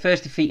results. It's their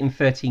first defeat in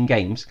 13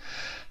 games.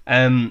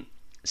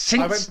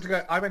 Since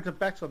I went to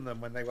bet on them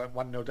when they went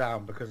 1-0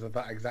 down because of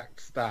that exact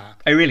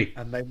stat. Oh, really?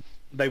 And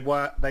they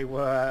were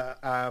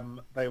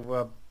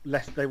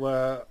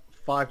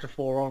 5-4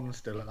 on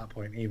still at that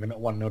point, even at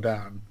 1-0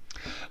 down.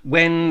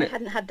 When They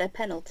hadn't had their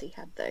penalty,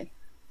 had they?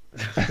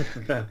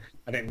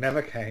 And it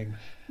never came.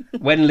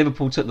 When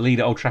Liverpool took the lead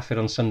at Old Trafford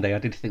on Sunday, I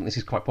did think this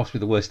is quite possibly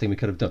the worst thing we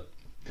could have done,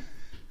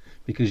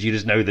 because you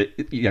just know that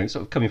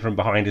sort of coming from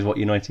behind is what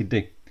United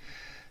do.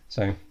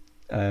 So,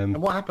 and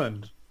what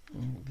happened?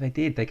 They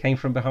did. They came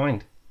from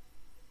behind.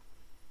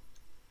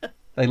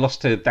 They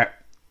lost to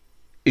that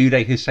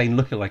Uday Hussein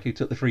lookalike who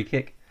took the free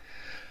kick.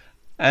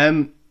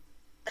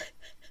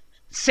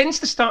 Since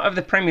the start of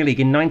the Premier League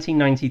in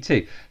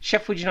 1992,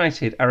 Sheffield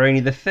United are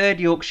only the third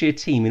Yorkshire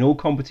team in all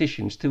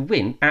competitions to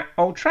win at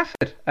Old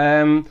Trafford.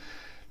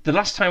 The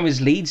last time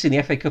was Leeds in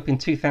the FA Cup in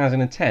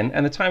 2010,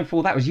 and the time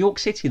before that was York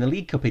City in the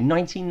League Cup in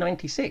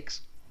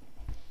 1996.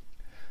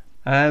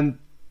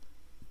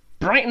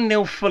 Brighton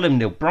 0, Fulham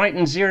 0.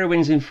 Brighton 0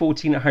 wins in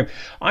 14 at home.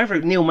 I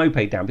wrote Neil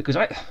Maupay down because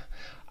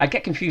I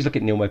get confused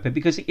looking at Neil Maupay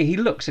because he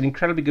looks an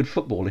incredibly good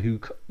footballer who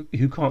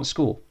can't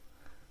score,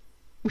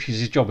 which is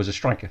his job as a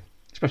striker,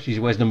 especially as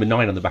he wears number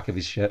 9 on the back of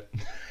his shirt.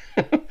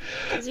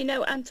 Does he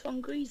know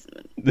Antoine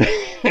Griezmann?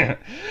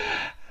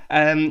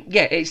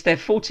 Yeah, it's their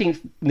 14th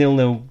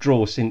 0-0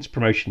 draw since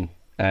promotion,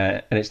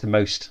 and it's the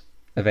most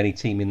of any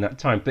team in that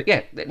time. But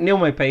yeah, Neil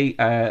Maupay,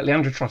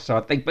 Leandro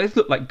Trossard, they both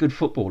look like good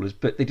footballers,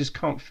 but they just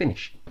can't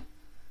finish.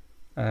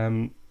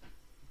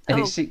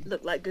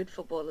 Look like good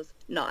footballers,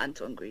 not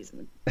Antoine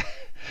Griezmann.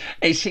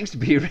 It seems to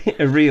be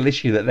a real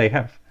issue that they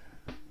have.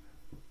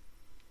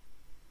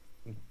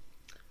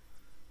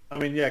 I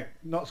mean, yeah,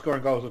 not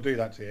scoring goals will do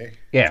that to you.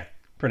 Yeah,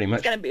 pretty much.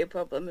 It's going to be a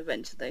problem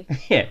eventually.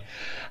 Yeah.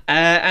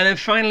 And then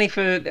finally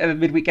for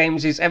midweek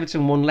games is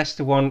Everton 1,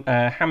 Leicester 1.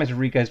 James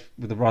Rodriguez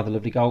with a rather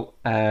lovely goal.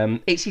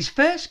 It's his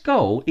first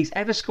goal he's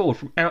ever scored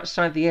from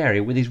outside the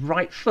area with his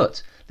right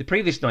foot. The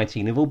previous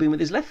 19 have all been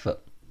with his left foot.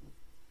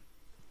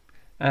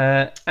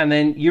 And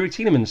then Yuri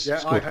Tielemans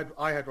scored.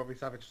 I had Robbie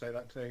Savage say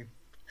that too.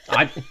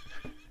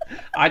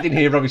 I didn't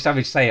hear Robbie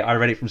Savage say it. I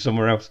read it from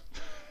somewhere else.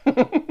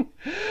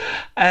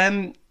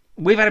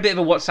 We've had a bit of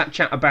a WhatsApp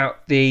chat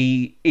about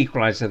the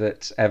equaliser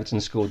that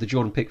Everton scored, the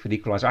Jordan Pickford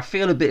equaliser. I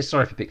feel a bit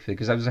sorry for Pickford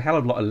because there was a hell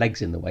of a lot of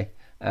legs in the way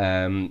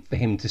for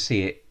him to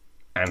see it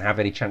and have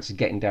any chance of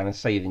getting down and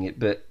saving it.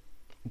 But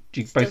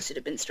do you Still both should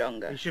have been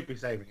stronger. He should be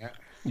saving it.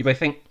 You both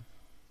think?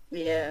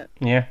 Yeah.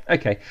 Yeah,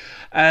 okay.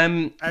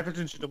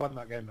 Everton should have won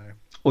that game though.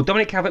 Well,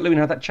 Dominic Calvert-Lewin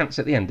had that chance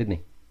at the end, didn't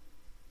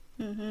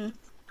he? hmm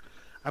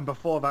And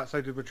before that,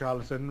 so did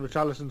Richarlison.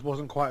 Richarlison's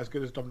wasn't quite as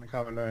good as Dominic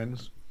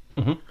Calvert-Lewin's.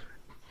 Mm-hmm.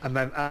 And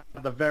then at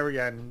the very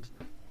end,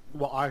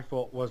 what I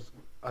thought was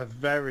a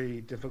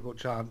very difficult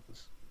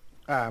chance,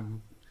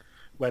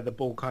 where the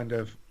ball kind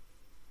of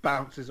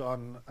bounces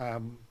on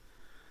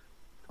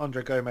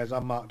Andre Gomez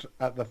unmarked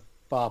at the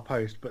far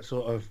post, but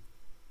sort of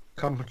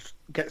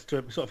gets to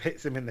him, sort of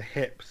hits him in the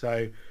hip.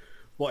 So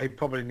what he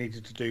probably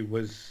needed to do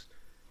was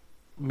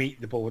meet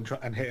the ball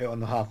and hit it on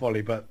the half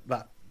volley, but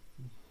that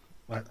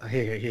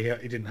he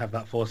didn't have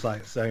that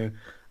foresight. So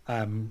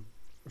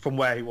from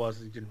where he was,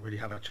 he didn't really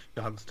have a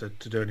chance to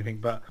do anything.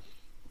 But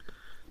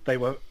they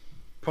were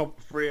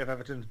three of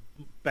Everton's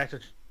better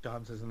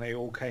chances, and they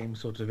all came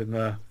sort of in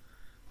the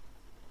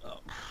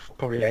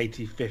probably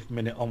 85th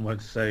minute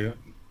onwards. So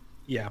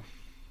yeah.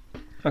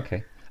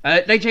 Okay.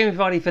 No Jamie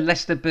Vardy for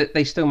Leicester, but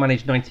they still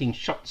managed 19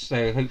 shots,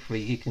 so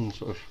hopefully he can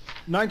sort of...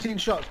 19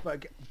 shots,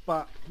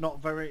 but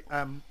not very...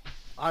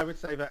 I would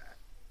say that...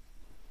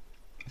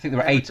 I think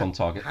there were 8 on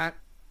target.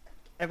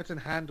 Everton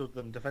handled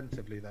them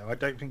defensively, though. I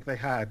don't think they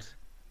had...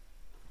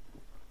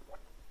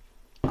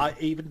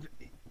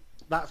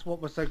 That's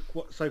what was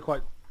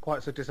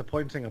quite so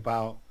disappointing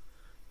about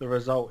the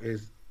result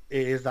is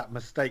that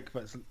mistake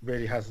that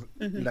really has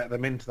let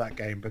them into that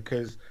game,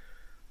 because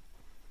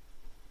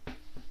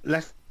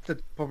Leicester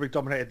probably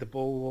dominated the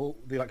ball.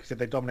 Like you said,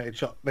 they dominated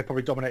shot. They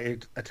probably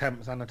dominated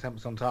attempts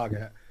on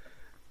target,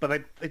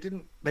 but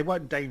they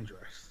weren't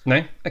dangerous.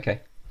 No?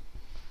 Okay.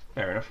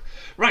 Fair enough.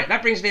 Right,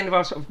 that brings to the end of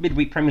our sort of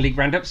midweek Premier League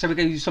roundup. So we're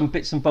going to do some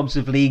bits and bobs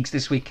of leagues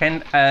this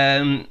weekend.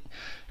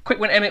 Quick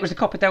one, Emma. It was the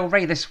Copa del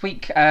Rey this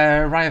week.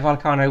 Rayo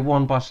Vallecano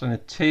 1, Barcelona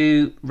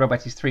 2, Real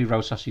Betis 3,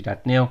 Real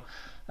Sociedad 0.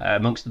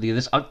 Amongst the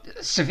others,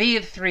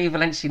 Sevilla 3,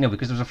 Valencia 0,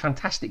 because there was a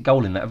fantastic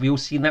goal in that. Have you all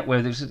seen that?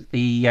 Where there was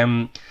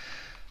the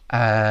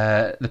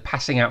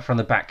passing out from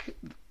the back,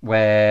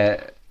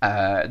 where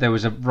there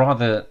was a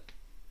rather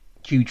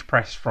huge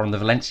press from the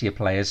Valencia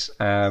players,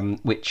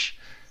 which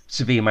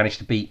Sevilla managed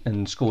to beat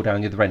and score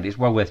down the other end. It's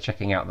well worth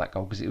checking out that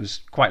goal because it was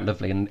quite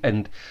lovely,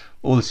 and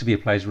all the Sevilla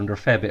players were under a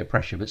fair bit of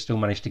pressure, but still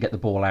managed to get the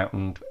ball out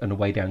and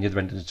away down the other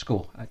end and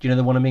score. Do you know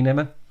the one I mean,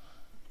 Emma?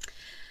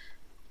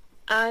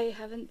 I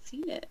haven't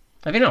seen it.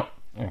 Have you not?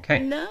 Okay.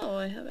 No,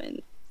 I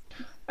haven't.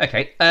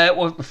 Okay,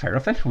 well, fair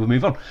enough then. We'll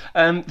move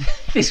on.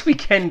 This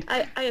weekend...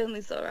 I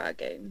only saw our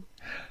game.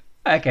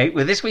 Okay,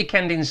 well, this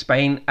weekend in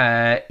Spain,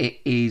 it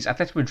is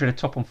Atletico Madrid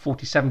top on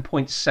 47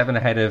 points, 7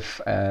 ahead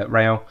of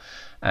Real.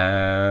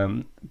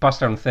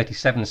 Barcelona on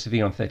 37,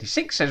 Sevilla on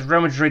 36. Says Real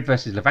Madrid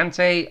versus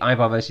Levante,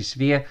 Eibar versus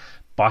Sevilla,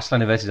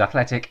 Barcelona versus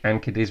Athletic,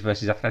 and Cadiz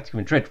versus Atletico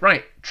Madrid.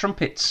 Right,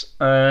 trumpets.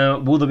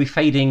 Will they be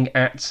fading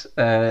at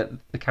the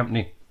Camp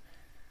Nou?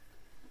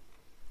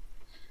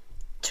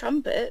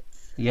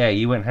 Trumpets? Yeah,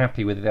 you weren't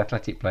happy with the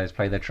Athletic players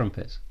play their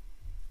trumpets.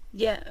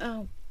 Yeah,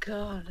 oh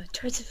God, I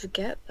try to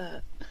forget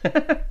that.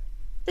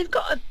 They've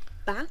got a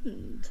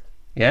band.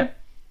 Yeah?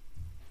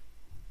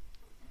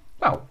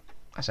 Well,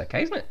 that's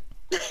okay, isn't it?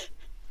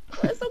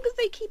 Well, as long as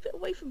they keep it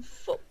away from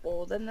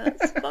football, then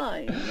that's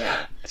fine,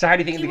 yeah. So how do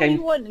you think Do the what game...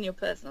 you want in your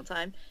personal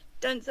time.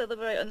 Don't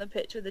celebrate on the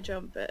pitch with a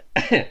trumpet.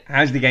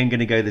 How's the game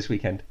going to go this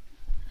weekend?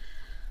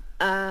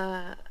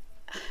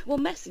 Well,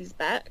 Messi's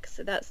back,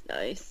 so that's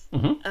nice.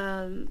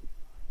 Mm-hmm.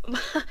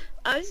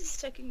 I was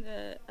just checking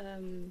the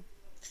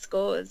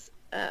scores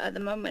at the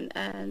moment,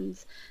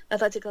 and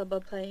Athletic Club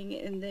are playing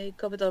in the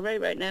Copa del Rey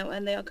right now,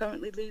 and they are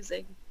currently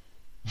losing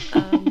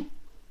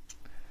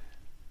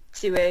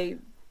to a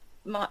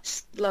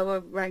much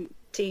lower ranked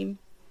team.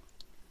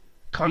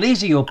 Con,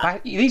 these are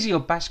your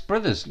Basque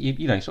brothers.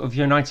 You know, sort of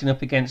uniting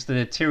up against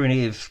the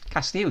tyranny of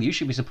Castile. You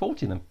should be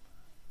supporting them.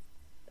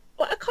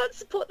 Well, I can't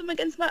support them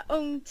against my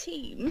own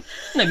team.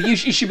 No, but you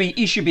should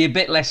be a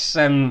bit less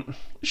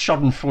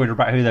schadenfreude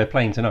about who they're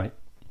playing tonight.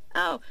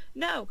 Oh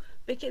no,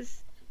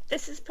 because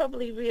this is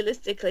probably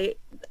realistically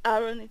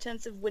our only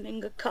chance of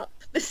winning a cup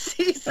this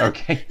season.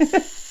 Okay.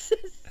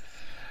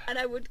 And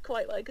I would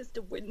quite like us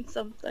to win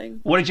something.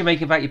 What did you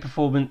make about your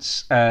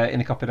performance in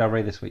the Copa del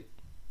Rey this week?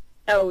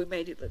 Oh, we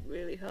made it look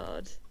really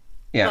hard.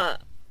 Yeah.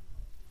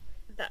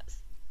 But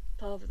that's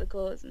part of the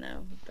cause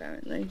now,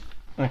 apparently.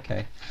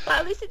 Okay. But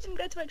at least it didn't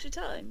go to extra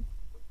time.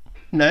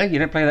 No, you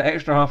don't play that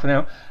extra half an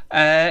hour.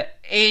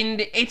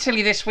 In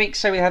Italy this week,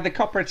 so we had the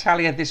Coppa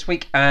Italia this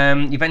week.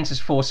 Juventus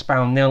 4,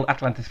 Spal 0,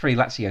 Atalanta 3,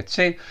 Lazio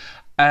 2.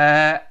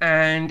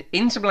 And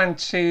Inter Milan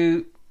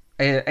 2,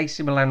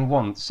 AC Milan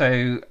 1.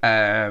 So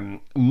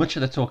much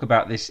of the talk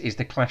about this is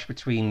the clash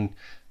between,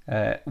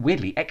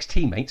 weirdly,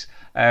 ex-teammates,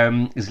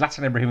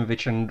 Zlatan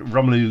Ibrahimovic and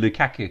Romelu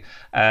Lukaku.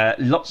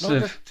 Not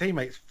just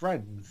teammates,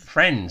 friends.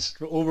 Friends.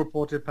 For all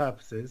reported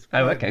purposes.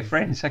 Oh, okay,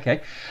 friends,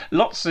 okay.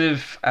 Lots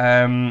of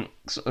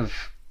sort of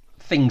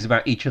things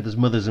about each other's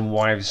mothers and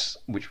wives,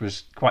 which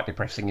was quite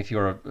depressing if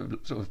you're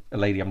a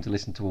lady having to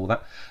listen to all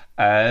that.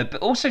 But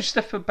also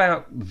stuff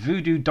about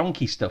voodoo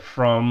donkey stuff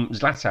from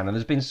Zlatan, and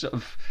there's been sort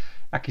of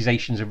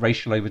accusations of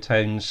racial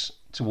overtones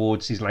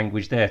towards his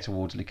language there,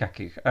 towards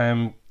Lukaku.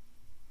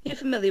 You're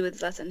familiar with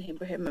Zlatan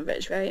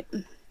Ibrahimovic, right?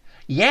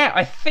 Yeah,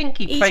 I think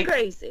he He's played.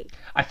 crazy.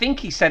 I think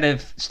he said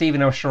of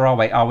Stephen El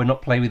Shaarawy, "I will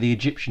not play with the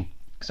Egyptian."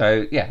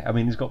 So yeah, I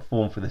mean, he's got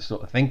form for this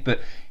sort of thing.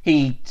 But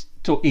he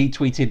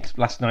tweeted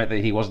last night that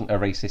he wasn't a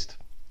racist.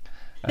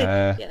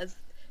 Yes,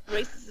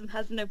 racism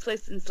has no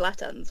place in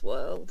Zlatan's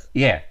world.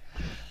 Yeah,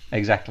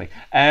 exactly.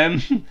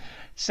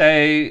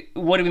 So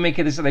what do we make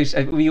of this?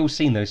 Have we all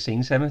seen those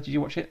scenes, Emma? Did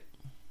you watch it?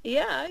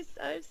 Yeah,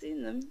 I've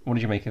seen them. What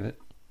did you make of it?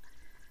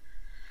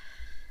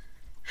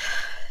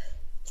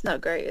 It's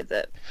not great, is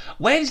it?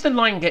 Where does the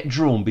line get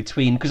drawn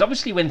between... Because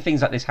obviously when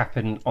things like this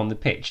happen on the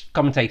pitch,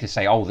 commentators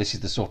say, oh, this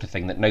is the sort of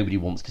thing that nobody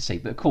wants to see.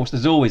 But of course,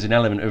 there's always an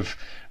element of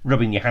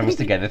rubbing your hands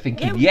together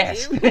thinking, Yeah, we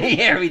yes, do.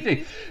 yeah, we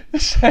do.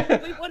 So,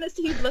 We want to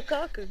see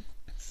Lukaku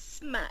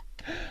smack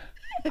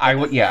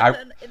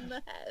Zlatan in the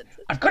head.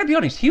 I've got to be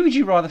honest, who would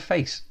you rather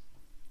face?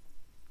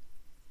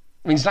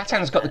 I mean,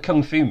 Zlatan's got the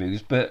kung fu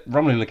moves, but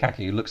Romelu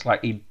Lukaku looks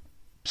like he'd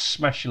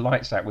smash your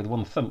lights out with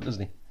one thump,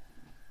 doesn't he?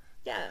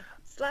 Yeah,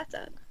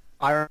 Zlatan.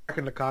 I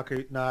reckon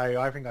Lukaku. No,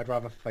 I think I'd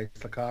rather face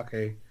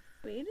Lukaku.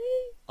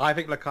 Really? I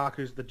think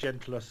Lukaku's the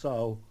gentler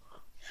soul.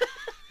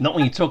 Not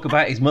when you talk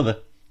about his mother.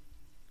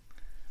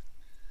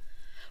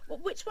 Well,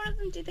 which one of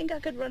them do you think I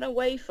could run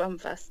away from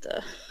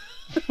faster?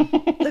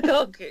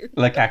 Lukaku.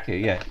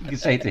 Lukaku, yeah. You can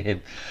say it to him.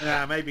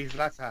 Yeah, maybe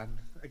Zlatan.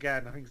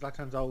 Again, I think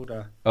Zlatan's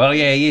older. Well,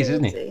 yeah, he is,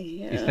 isn't he? 40,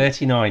 yeah. He's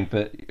 39,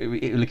 but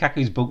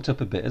Lukaku's bulked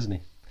up a bit, hasn't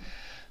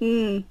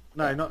he?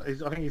 No, not. I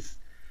think he's.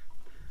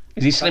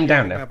 Is he slimmed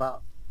down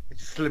now?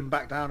 It's slimmed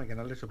back down again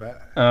a little bit.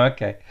 Oh,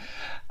 okay.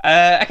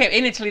 Okay,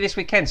 in Italy this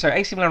weekend. So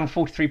AC Milan on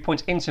 43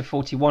 points, Inter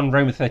 41,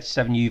 Roma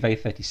 37, Juve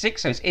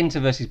 36. So it's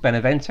Inter versus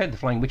Benevento, the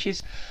Flying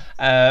Witches.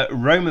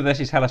 Roma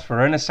versus Hellas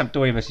Verona,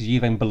 Sampdoria versus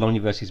Juve, and Bologna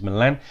versus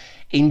Milan.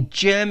 In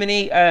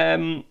Germany,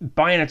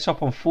 Bayern are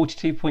top on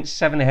 42 points,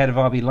 7 ahead of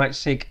RB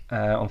Leipzig.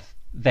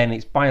 Then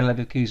it's Bayer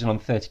Leverkusen on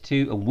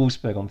 32 and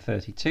Wolfsburg on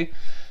 32.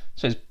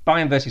 So it's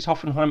Bayern versus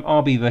Hoffenheim,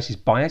 RB versus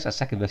Bayer, so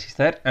second versus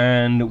third,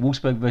 and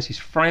Wolfsburg versus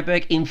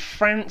Freiburg. In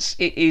France,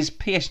 it is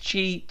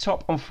PSG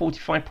top on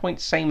 45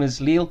 points, same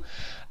as Lille.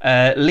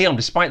 Lyon,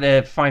 despite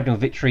their 5-0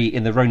 victory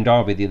in the Rhone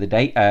derby the other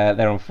day,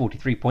 they're on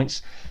 43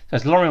 points. So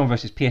it's Lorient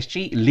versus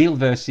PSG, Lille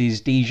versus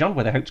Dijon,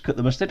 where they hope to cut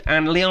the mustard,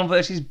 and Lyon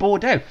versus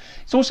Bordeaux.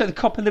 It's also the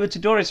Copa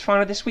Libertadores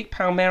final this week,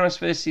 Palmeiras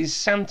versus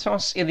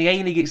Santos. In the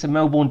A-League, it's the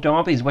Melbourne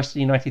derby as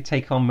Western United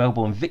take on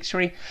Melbourne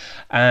Victory.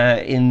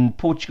 In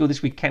Portugal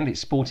this weekend, it's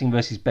Sporting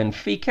versus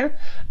Benfica.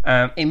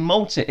 In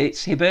Malta,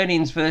 it's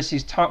Hibernians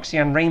versus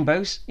Tarxian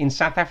Rainbows. In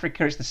South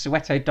Africa, it's the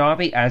Soweto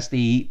derby as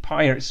the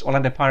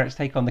Orlando Pirates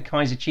take on the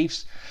Kaiser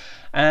Chiefs.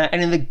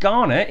 And in the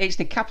Ghana, it's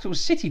the Capital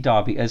City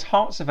derby as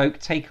Hearts of Oak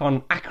take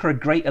on Accra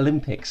Great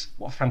Olympics.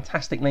 What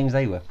fantastic names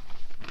they were.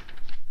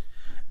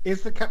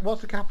 What's the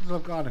capital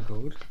of Ghana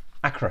called?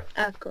 Accra.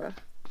 Accra.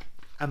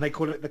 And they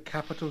call it the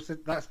capital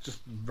city? That's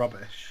just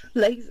rubbish.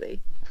 Lazy.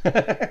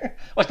 Well,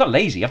 it's not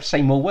lazy. You have to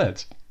say more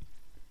words.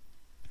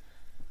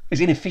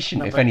 It's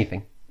inefficient, if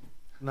anything.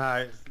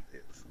 No,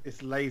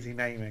 it's lazy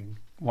naming.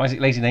 Why is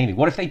it lazy naming?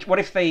 What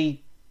if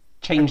they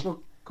changed?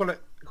 Call it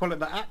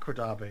the Accra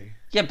Derby.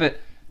 Yeah, but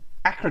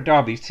Accra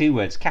Derby is 2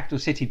 words. Capital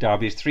City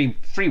Derby is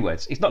three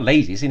words. It's not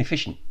lazy. It's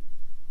inefficient.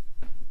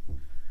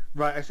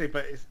 Right, I see.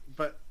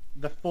 But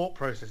the thought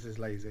process is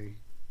lazy.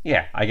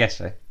 Yeah, I guess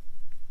so.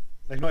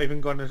 They've not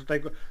even gone.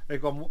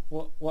 They've gone.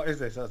 What is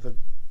this? That's the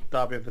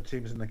derby of the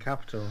teams in the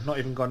capital. Not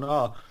even gone.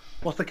 Oh,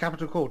 what's the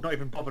capital called? Not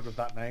even bothered with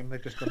that name.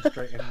 They've just gone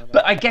straight in.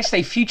 But I guess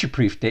they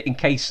future-proofed it in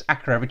case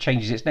Accra ever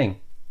changes its name.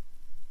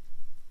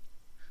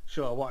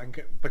 Sure.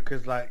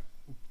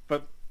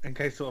 But in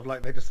case sort of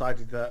like they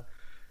decided that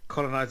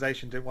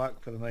colonisation didn't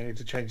work for them, they need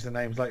to change the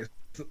names. Like,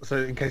 so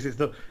in case it's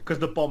because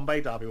the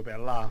Bombay Derby would be a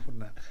laugh,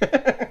 wouldn't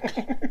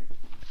it?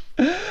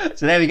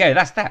 So there we go,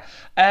 that's that.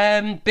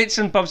 Bits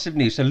and bobs of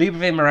news. So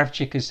Lubomir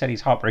Moravcik has said he's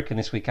heartbroken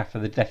this week after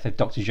the death of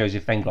Dr.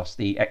 Joseph Venglos,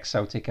 the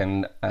ex-Celtic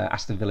and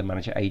Aston Villa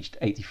manager, aged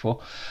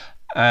 84.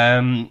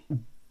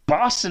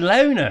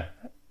 Barcelona,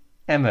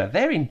 Emma,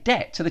 they're in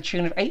debt to the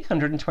tune of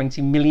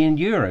 €820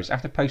 million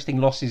after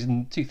posting losses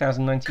in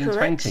 2019-20.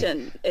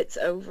 Correction, it's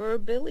over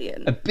 €1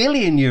 billion. €1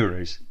 billion?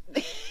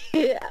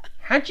 Yeah.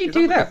 How'd you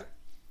do that?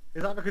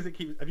 Is that because it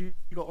keeps? Have you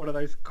got one of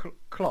those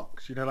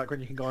clocks? You know, like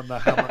when you can go on the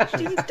how much?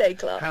 Doomsday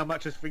clock. How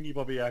much has Thingy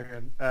Bobby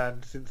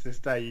earned since this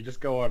day? You just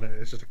go on it.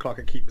 It's just a clock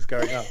that keeps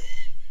going up.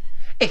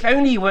 If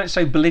only you weren't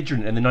so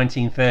belligerent in the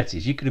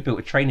 1930s, you could have built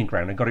a training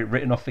ground and got it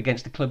written off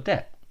against the club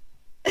debt.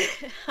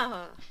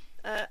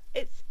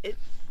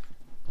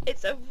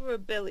 It's over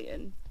 $1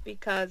 billion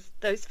because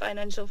those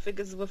financial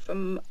figures were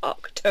from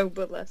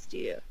October last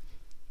year.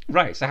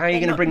 Right. So how are you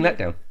going to bring that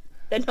down?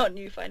 They're not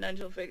new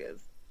financial figures.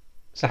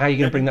 So how are you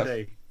going to bring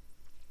that?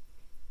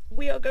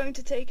 We are going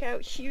to take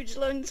out huge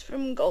loans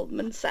from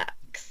Goldman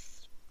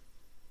Sachs.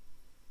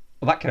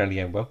 Well, that can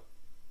only end well.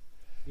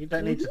 You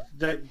don't need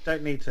to.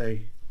 Don't need to.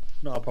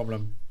 Not a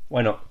problem.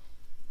 Why not?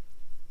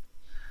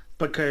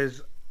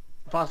 Because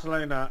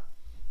Barcelona,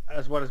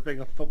 as well as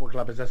being a football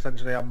club, is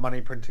essentially a money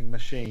printing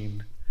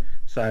machine.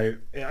 So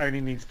it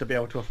only needs to be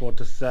able to afford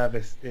to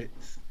service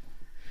its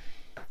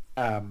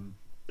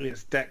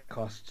its debt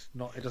costs.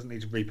 It doesn't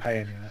need to repay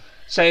any of it.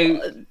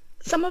 So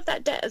Some of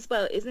that debt as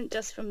well isn't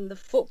just from the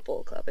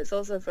football club, it's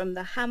also from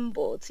the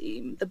handball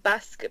team, the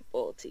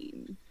basketball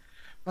team.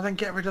 Well, then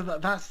get rid of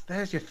that.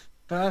 There's your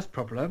first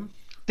problem.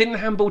 didn't the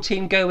handball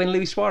team go when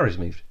Luis Suarez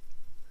moved?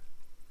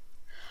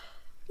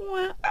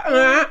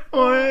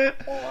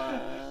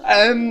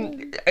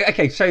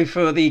 Okay, so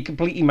for the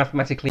completely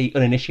mathematically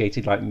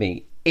uninitiated like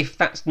me, if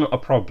that's not a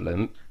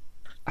problem,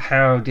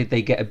 how did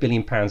they get £1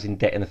 billion in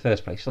debt in the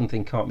first place?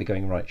 Something can't be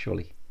going right,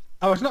 surely.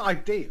 Oh, it's not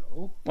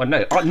ideal. Well,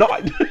 no,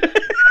 not.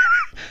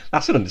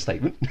 That's an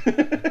understatement.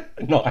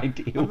 Not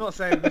ideal. I'm not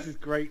saying this is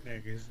great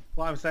news.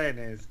 What I'm saying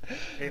is,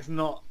 it's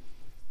not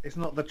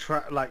the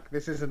track. Like,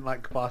 this isn't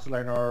like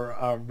Barcelona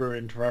are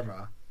ruined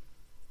forever.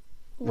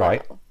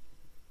 Right.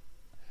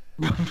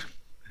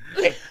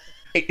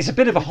 It's a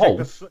bit of a hole.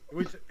 If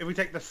we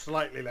take the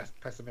slightly less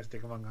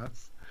pessimistic among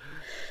us,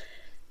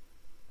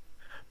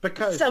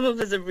 because Some of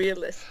us are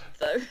realists,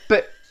 though.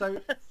 But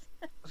so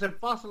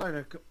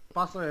Barcelona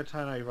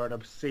turn over an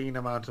obscene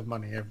amount of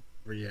money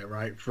every year,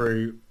 right?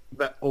 Through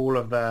all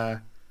of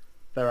their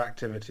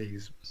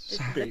activities. This is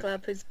the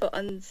club who's put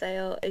on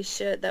sale a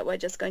shirt that we're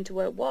just going to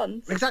wear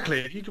once. Exactly.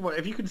 If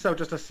you can sell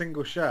just a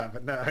single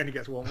shirt that only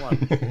gets worn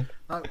once,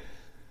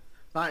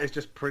 that is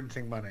just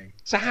printing money.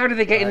 so how did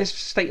they get in this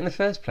state in the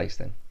first place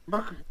then?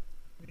 Mark,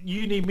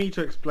 you need me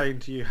to explain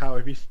to you how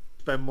if you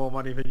spend more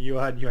money than you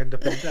earn, you end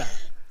up in debt.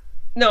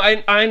 No,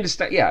 I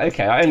understand. Yeah,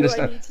 okay, I Do I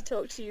understand. need to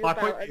talk to you My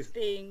about point us is-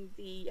 being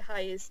the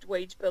highest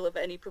wage bill of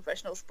any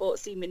professional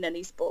sports team in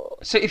any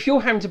sport? So if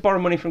you're having to borrow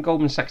money from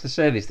Goldman Sachs to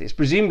service this,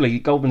 presumably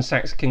Goldman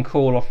Sachs can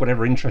call off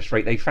whatever interest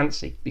rate they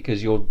fancy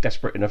because you're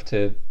desperate enough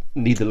to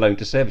need the loan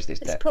to service this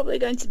It's debt. probably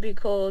going to be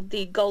called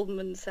the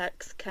Goldman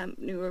Sachs Camp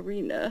Nou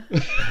Arena.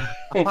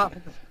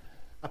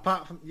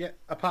 apart from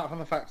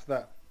the fact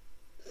that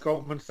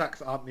Goldman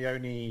Sachs aren't the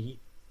only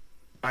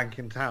bank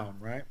in town,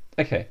 right?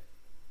 Okay.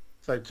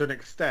 So to an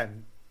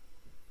extent,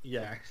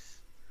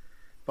 yes,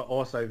 but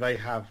also they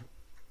have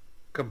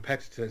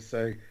competitors.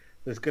 So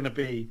there's going to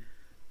be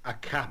a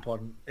cap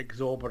on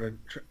exorbitant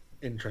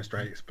interest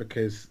rates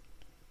because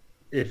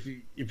if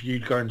you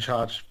go and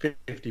charge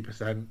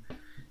 50%,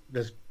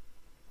 there's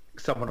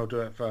someone will do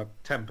it for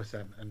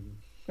 10%, and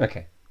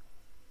Okay.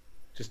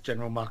 just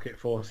general market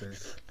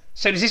forces.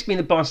 So does this mean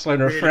that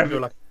Barcelona are Really forever? feel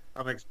like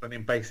I'm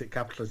explaining basic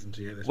capitalism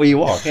to you. At this Well, you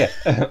point. are, yeah.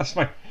 That's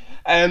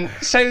fine.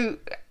 So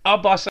are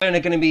Barcelona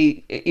going to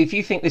be, if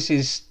you think this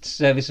is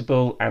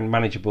serviceable and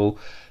manageable,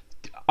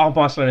 are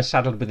Barcelona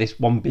saddled with this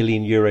 €1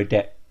 billion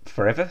debt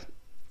forever?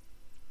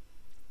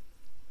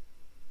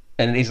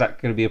 And is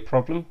that going to be a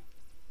problem?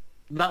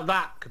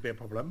 That could be a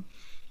problem.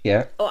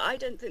 Yeah. Oh, I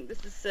don't think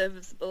this is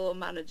serviceable or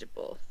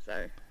manageable,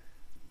 so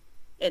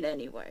in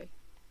any way.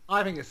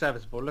 I think it's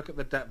serviceable. Look at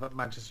the debt that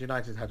Manchester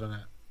United had on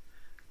it,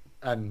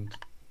 and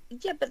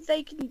Yeah, but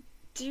they can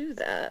do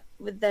that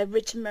with their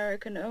rich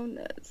American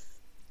owners.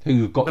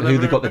 Who But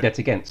they've they're- got the debt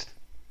against?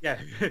 yeah,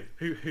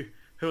 who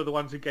are the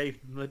ones who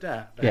gave them the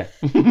debt? Yeah.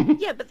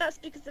 Yeah, but that's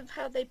because of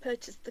how they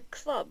purchased the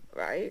club,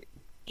 right?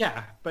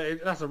 Yeah,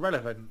 but that's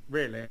irrelevant,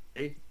 really.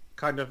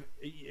 Kind of,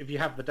 if you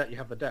have the debt, you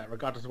have the debt,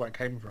 regardless of where it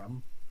came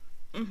from.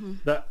 Mm-hmm.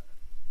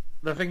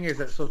 The thing is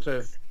that sort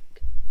of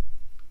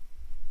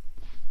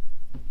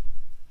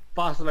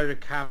Barcelona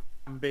can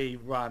be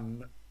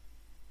run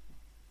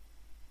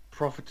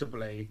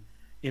profitably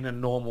in a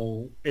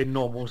normal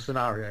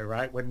scenario,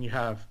 right? When you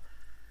have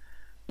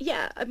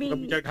Yeah, I mean,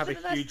 when we don't have for a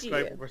the last huge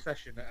year, global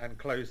recession and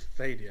closed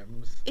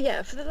stadiums.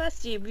 yeah, for the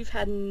last year, we've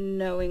had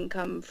no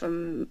income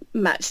from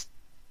match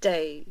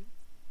day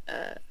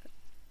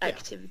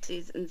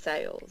activities and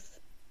sales.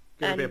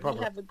 Gonna And be a we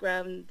problem. have a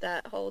ground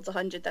that holds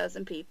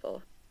 100,000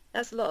 people.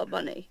 That's a lot of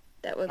money.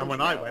 That we're And when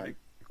losing I out went, on. it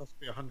cost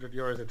me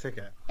 €100 a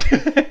ticket.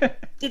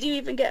 Did you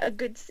even get a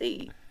good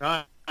seat?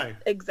 No.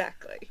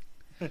 Exactly.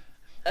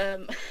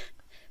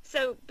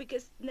 So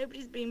because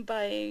nobody's been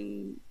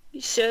buying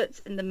shirts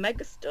in the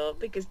megastore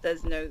because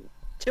there's no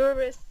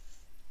tourists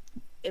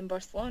in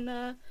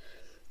Barcelona.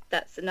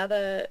 That's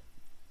another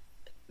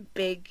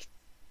big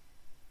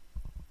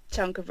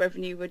chunk of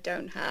revenue we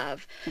don't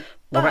have.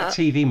 What about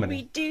But TV money?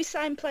 we do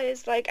sign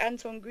players like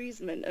Antoine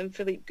Griezmann and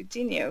Philippe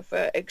Coutinho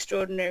for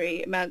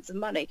extraordinary amounts of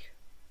money.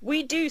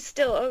 We do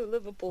still owe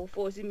Liverpool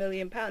 £40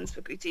 million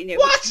for Coutinho.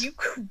 What? Which you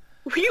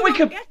We won't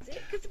could- get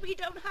it because we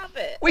don't have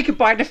it. We could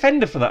buy a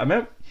defender for that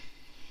amount.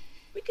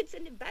 We could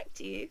send him back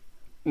to you.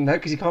 No,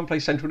 because he can't play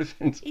central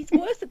defence. He's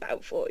worth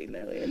about 40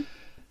 million.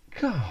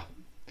 God.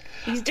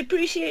 He's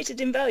depreciated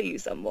in value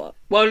somewhat.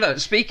 Well, look,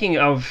 speaking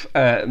of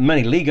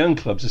money, League One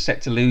clubs are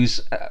set to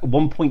lose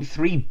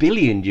 €1.3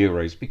 billion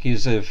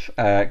because of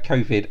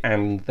COVID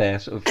and their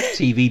sort of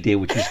TV deal,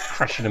 which was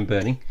crashing and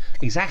burning.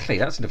 Exactly,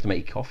 that's enough to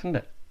make you cough, isn't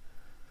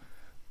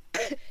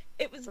it?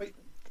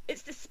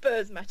 It's the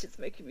Spurs match that's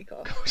making me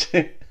cough.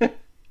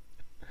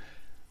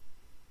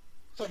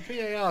 So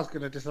VAR is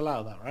going to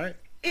disallow that, right?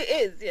 It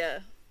is, yeah.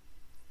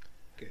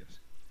 Good.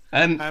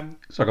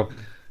 Sorry, go on.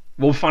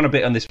 We'll find a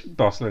bit on this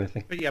Barcelona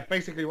thing. But yeah,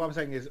 basically what I'm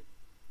saying is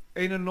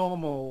in a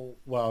normal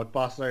world,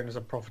 Barcelona is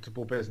a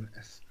profitable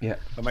business. Yeah.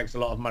 That makes a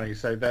lot of money,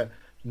 so they're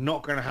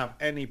not going to have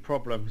any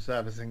problem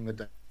servicing the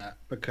debt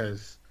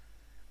because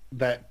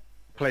their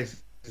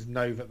places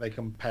know that they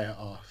can pay it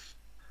off.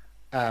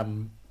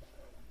 And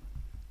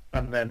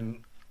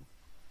then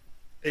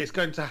it's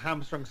going to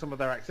hamstring some of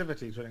their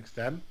activity to an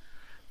extent,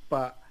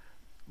 but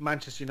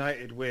Manchester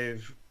United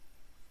with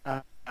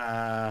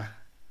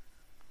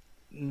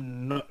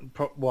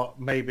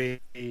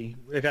maybe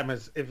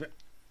if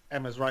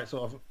Emma's right,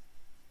 sort of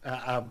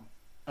 €1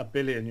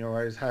 billion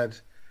had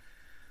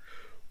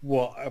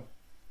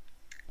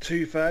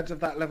 2/3 of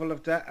that level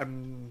of debt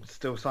and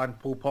still signed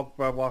Paul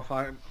Pogba while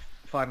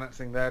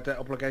financing their debt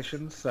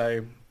obligations.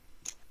 So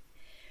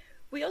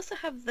we also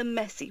have the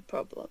Messi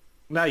problem.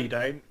 no, you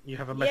don't. You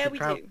have a Messi Yeah, we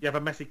do. You have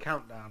a Messi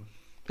countdown.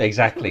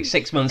 Exactly.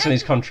 6 months on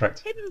his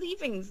contract. Him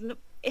leaving's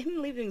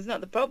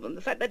not the problem.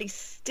 The fact that he's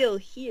still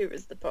here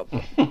is the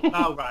problem.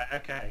 Oh right,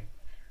 okay.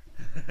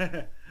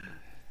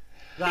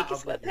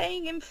 Because we're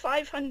paying him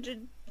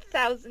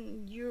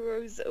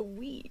 €500,000 a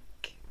week.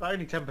 But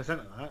only 10%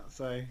 of that,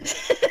 so.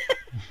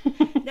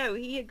 No,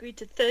 he agreed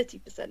to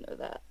 30% of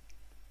that.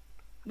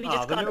 We Ah,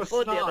 just then can't it'll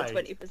afford the other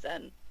slide.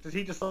 20%. Did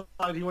he decide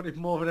he wanted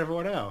more than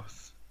everyone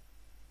else?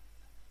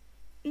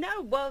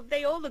 No, well,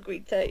 they all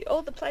agreed 30.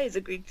 All the players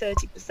agreed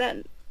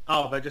 30%.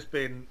 Oh, they're just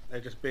being.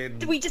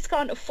 We just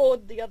can't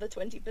afford the other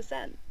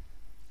 20%.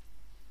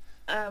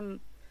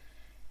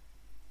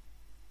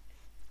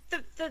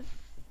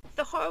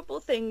 The horrible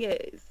thing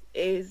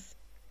is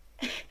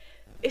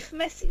if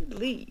Messi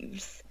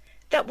leaves,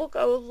 that will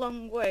go a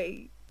long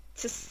way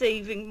to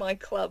saving my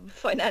club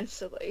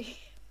financially.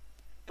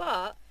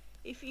 But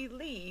if he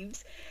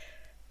leaves,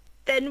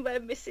 then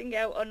we're missing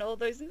out on all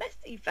those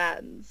Messi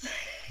fans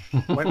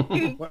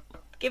who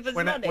give us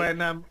money. When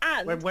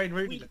Wayne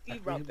Rooney we'd be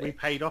left, rubbish. we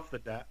paid off the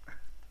debt.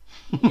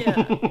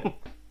 Yeah.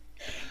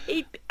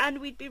 And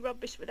we'd be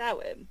rubbish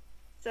without him.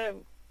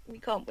 So we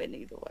can't win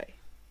either way.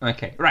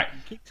 Okay, right. You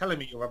keep telling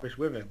me you're rubbish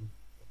with him.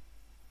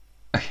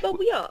 But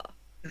we are.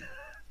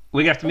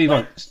 We're going to have to move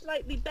on.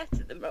 Slightly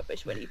better than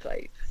rubbish when he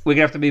plays. We're going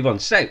to have to move on.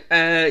 So,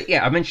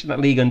 I mentioned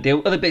that Ligue 1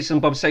 deal. Other bits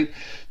and bobs. So,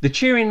 the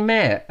Turin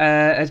mayor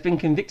has been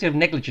convicted of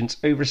negligence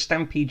over a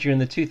stampede during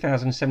the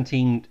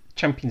 2017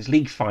 Champions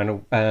League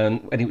final,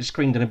 and it was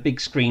screened on a big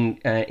screen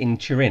in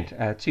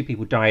Turin. 2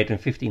 people died and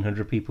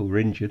 1,500 people were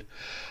injured.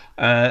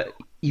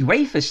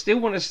 UEFA still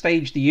want to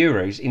stage the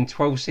Euros in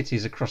 12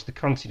 cities across the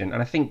continent,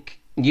 and I think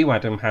you,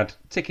 Adam, had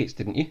tickets,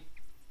 didn't you?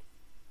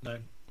 No.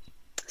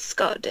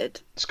 Scott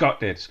did. Scott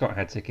did. Scott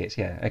had tickets,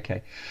 yeah,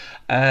 okay.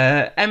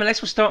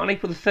 MLS will start on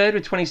April the 3rd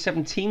with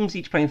 27 teams,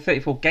 each playing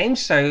 34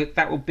 games, so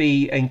that will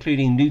be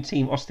including new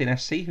team Austin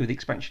FC, who are the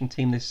expansion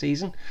team this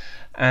season.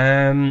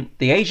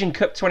 The Asian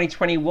Cup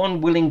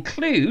 2021 will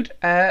include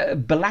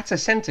Balata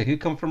Center, who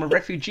come from a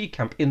refugee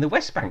camp in the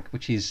West Bank,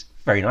 which is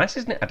very nice,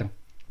 isn't it, Adam?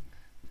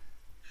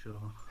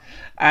 Sure.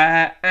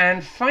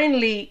 And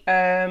finally,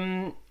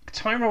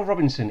 Tyrell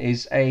Robinson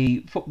was a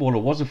footballer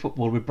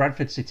with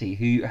Bradford City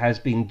who has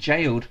been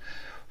jailed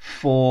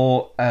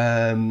for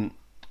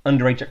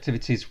underage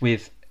activities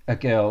with a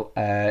girl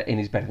in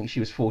his bed. I think she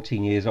was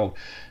 14 years old.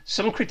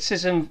 Some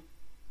criticism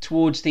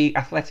towards the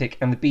Athletic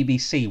and the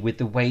BBC with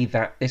the way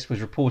that this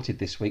was reported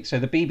this week. So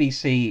the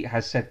BBC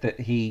has said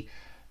that he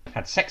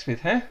had sex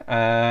with her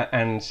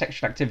and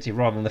sexual activity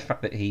rather than the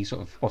fact that he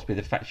sort of, possibly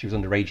the fact she was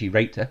underage, he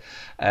raped her.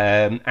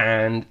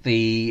 And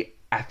the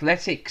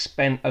Athletic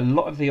spent a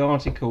lot of the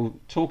article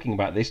talking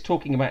about this,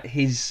 talking about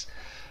his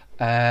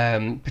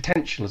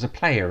potential as a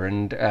player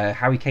and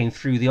how he came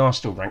through the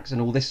Arsenal ranks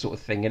and all this sort of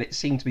thing. And it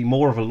seemed to be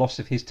more of a loss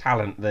of his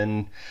talent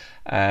than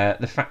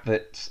the fact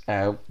that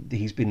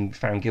he's been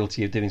found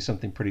guilty of doing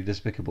something pretty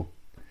despicable.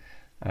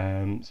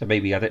 So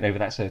maybe, I don't know if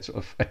that's a sort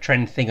of a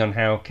trend thing on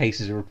how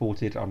cases are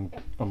reported. I'm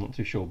not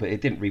too sure, but it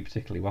didn't read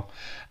particularly well.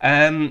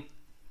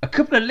 A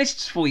couple of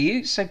lists for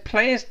you. So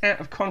players out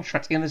of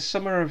contract in the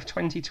summer of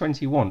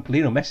 2021.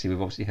 Lionel Messi,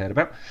 we've obviously heard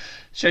about.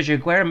 Sergio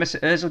Aguero,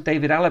 Mesut Ozil,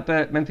 David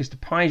Alaba, Memphis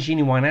Depay,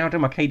 Gini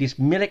Wijnaldum, Arkadiusz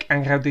Milik,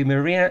 Angel Di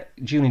Maria,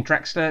 Julian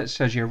Draxler,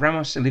 Sergio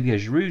Ramos, Olivier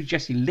Giroud,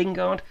 Jesse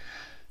Lingard,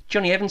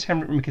 Johnny Evans,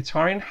 Henrik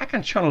Mkhitaryan,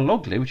 Hakan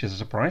Çalhanoğlu, which is a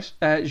surprise,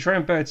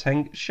 Jerome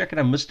Boateng, Şerken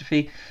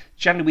Mustafi,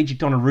 Gianluigi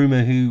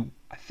Donnarumma, who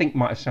I think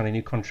might have signed a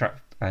new contract,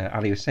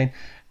 Ali was saying,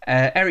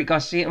 Eric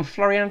Garcia and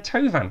Florian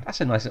Thauvin. That's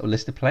a nice little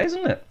list of players,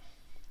 isn't it?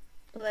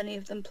 Will any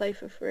of them play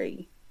for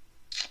free?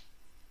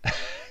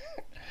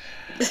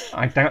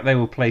 I doubt they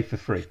will play for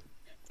free.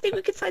 Think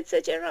we could sign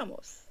Sergio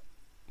Ramos?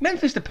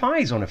 Memphis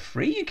Depay's on a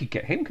free. You could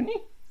get him, couldn't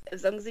you?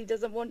 As long as he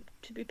doesn't want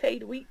to be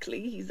paid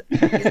weekly, he's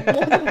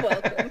more than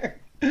welcome.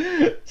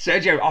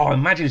 Sergio,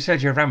 imagine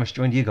Sergio Ramos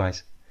joined you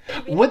guys.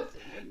 Maybe Would Hansen,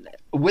 wouldn't it?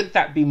 would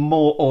that be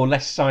more or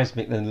less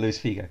seismic than Luis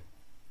Figo?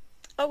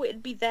 Oh,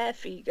 it'd be their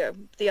Figo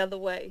the other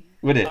way.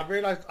 Would it?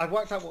 I've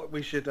worked out what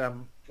we should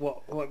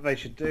what they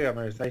should do. I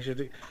mean, they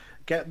should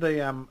get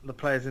the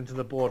players into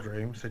the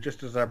boardroom. So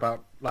just as they're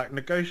about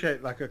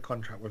negotiate a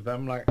contract with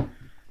them,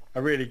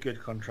 a really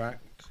good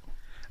contract,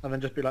 and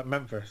then just be like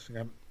Memphis.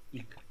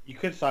 You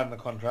could sign the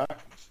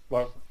contract,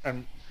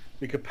 and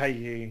we could pay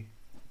you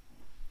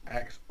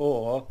X,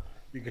 or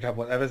you could have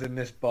whatever's in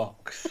this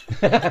box.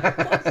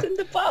 What's in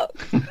the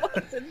box?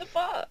 What's in the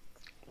box?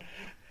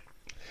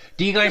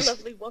 Do you A guys?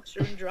 lovely washer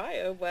and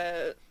dryer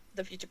where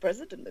the future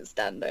president is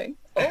standing.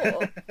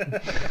 Or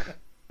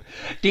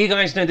Do you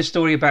guys know the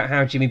story about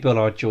how Jimmy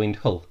Bullard joined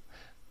Hull?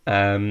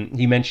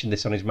 He mentioned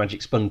this on his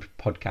Magic Spun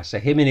podcast. So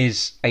him and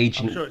his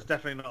agent, I'm sure it's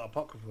definitely not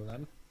apocryphal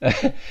then.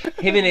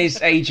 him and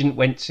his agent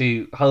went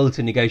to Hull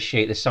to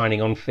negotiate the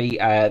signing on fee.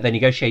 They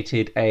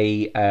negotiated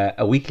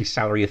a weekly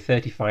salary of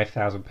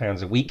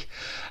 £35,000 a week.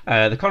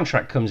 The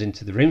contract comes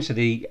into the room, so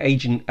the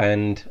agent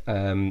and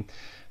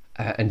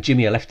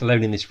Jimmy are left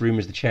alone in this room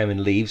as the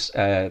chairman leaves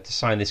to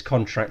sign this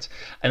contract.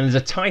 And there's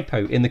a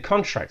typo in the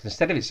contract.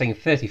 Instead of it saying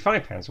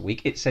 £35 a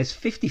week, it says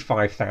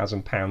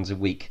 £55,000 a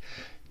week.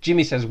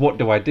 Jimmy says, "What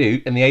do I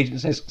do?" And the agent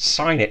says,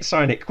 sign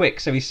it quick.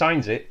 So he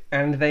signs it,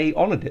 and they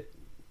honoured it.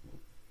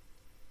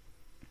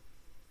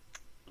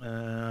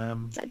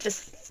 that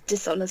just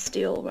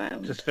dishonesty all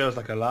round. Just feels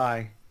like a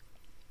lie.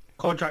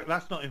 Contract,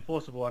 that's not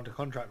enforceable under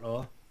contract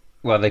law.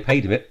 Well, they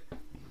paid him it.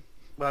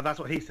 Well, that's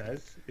what he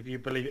says. If you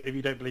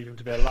don't believe him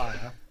to be a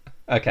liar,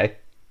 Okay.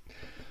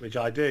 which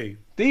I do.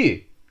 Do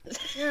you?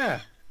 Yeah.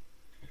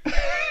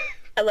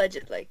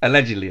 Allegedly.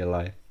 Allegedly a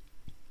lie.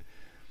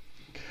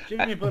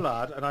 Jimmy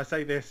Bullard, and I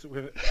say this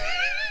with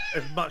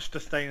as much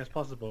disdain as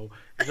possible,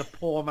 is a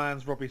poor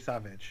man's Robbie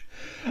Savage.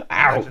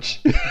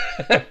 Ouch.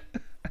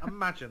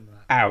 Imagine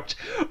that. Ouch.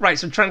 Right,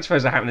 some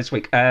transfers are happening this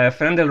week.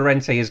 Fernando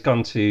Llorente has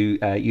gone to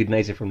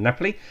Udinese from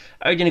Napoli.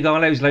 Odion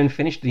Igalo's loan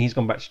finished and he's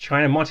gone back to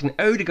China. Martin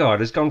Odegaard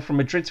has gone from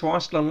Madrid to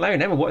Arsenal on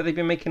loan. Emma, what have they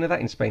been making of that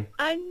in Spain?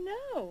 I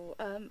know.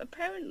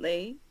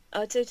 Apparently,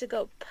 Arteta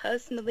got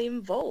personally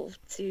involved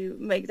to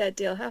make that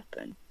deal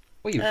happen.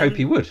 Well, you'd hope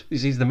he would,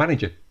 because he's the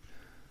manager.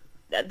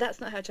 That's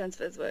not how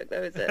transfers work,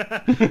 though, is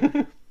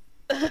it?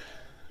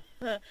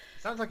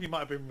 Sounds like he might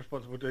have been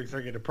responsible for doing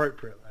something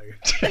inappropriate,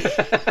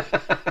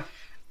 though.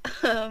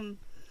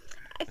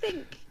 I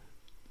think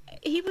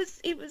he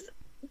was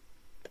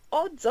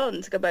odds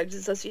on to go back to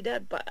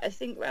Sociedad, but I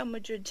think Real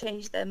Madrid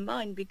changed their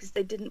mind because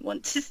they didn't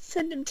want to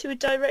send him to a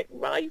direct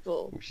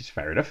rival, Which is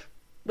fair enough.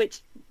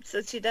 which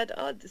Sociedad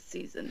are this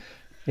season.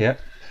 Yeah.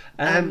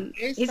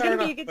 It's He's fair going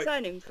to be a enough, good but-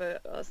 signing for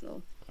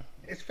Arsenal.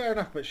 It's fair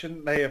enough, but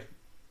shouldn't they have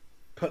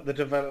put the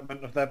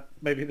development of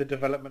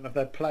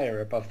their player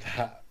above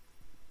that?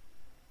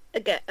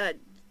 Again,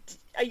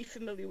 are you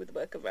familiar with the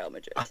work of Real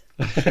Madrid? I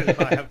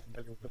am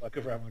familiar with the work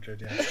of Real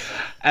Madrid,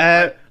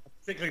 yeah.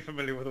 Particularly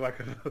familiar with the work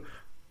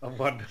of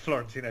one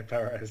Florentino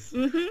Perez.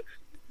 Mm-hmm.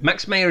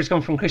 Max Meyer has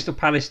gone from Crystal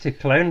Palace to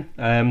Cologne.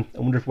 I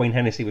wonder if Wayne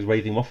Hennessy was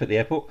waving him off at the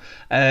airport.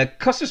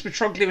 Kostas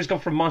Petroglou has gone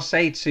from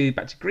Marseille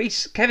back to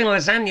Greece. Kevin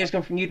Lasagna has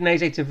gone from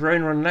Udinese to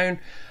Verona on loan.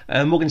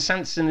 Morgan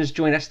Sanson has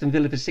joined Aston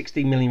Villa for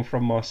 £16 million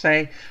from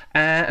Marseille.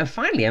 And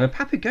finally, Emma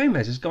Papu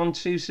Gomez has gone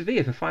to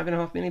Sevilla for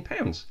 £5.5 million.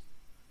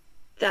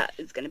 That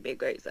is going to be a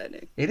great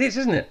signing. It is,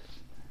 isn't it?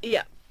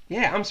 Yeah.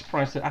 Yeah, I'm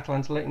surprised that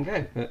Atalanta let him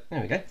go, but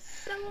there we go.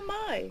 So am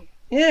I.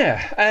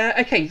 Yeah.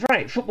 Okay.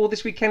 Right. Football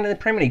this weekend in the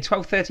Premier League.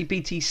 12:30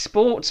 BT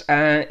Sport.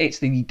 It's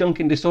the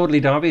Duncan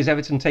Disorderly derby as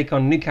Everton take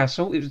on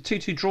Newcastle. It was a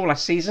 2-2 draw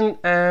last season.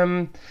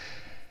 Everton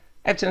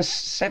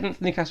 7th,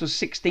 Newcastle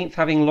 16th,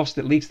 having lost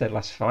at least their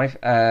last 5.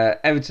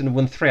 Everton have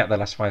won 3 out of their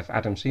last 5.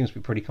 Adam seems to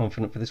be pretty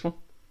confident for this one.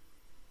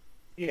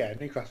 Yeah,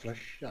 Newcastle are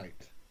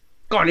shite.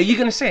 Go on. Are you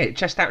going to say it?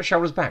 Chest out,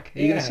 shoulders back. Are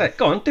you going to say it?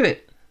 Go on. Do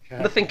it.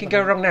 Yeah. Nothing can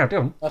go wrong now. Do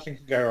on. Nothing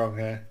can go wrong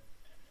here.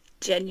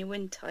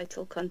 Genuine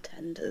title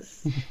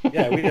contenders.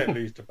 Yeah, we don't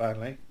lose to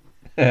Burnley.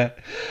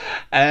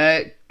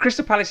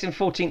 Crystal Palace in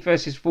 14th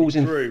versus Wolves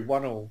in Drew,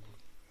 1-1.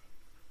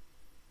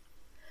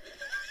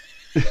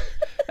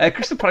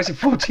 Crystal Palace in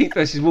 14th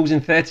versus Wolves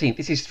in 13th.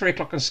 This is 3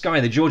 o'clock on Sky,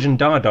 the Georgian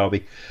Dar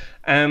derby.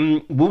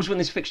 Wolves won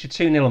this fixture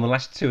 2-0 on the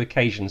last 2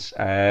 occasions.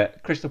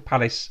 Crystal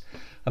Palace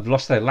have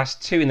lost their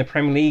last 2 in the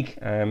Premier League,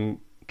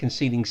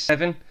 conceding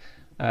 7.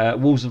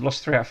 Wolves have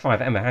lost 3 out of 5.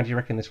 Emma, how do you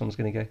reckon this one's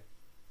going to go?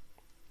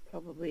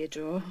 Probably a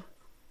draw.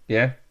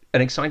 Yeah?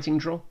 An exciting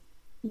draw?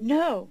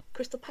 No,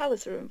 Crystal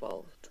Palace are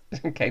involved.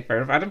 Okay, fair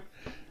enough. Adam?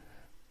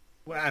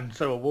 Well, and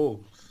so are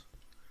Wolves.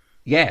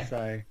 Yeah.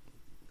 So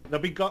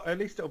there'll be at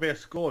least it'll be a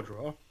score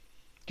draw.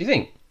 Do you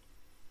think?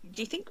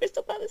 Do you think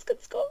Crystal Palace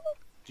could score?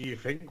 Do you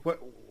think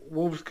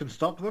Wolves can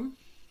stop them?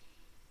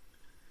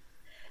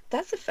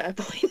 That's a fair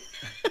point.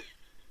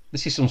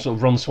 This is some sort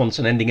of Ron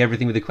Swanson ending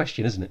everything with a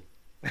question, isn't it?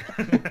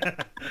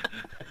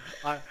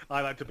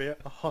 I like to be a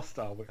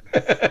hostile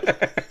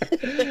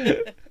witness.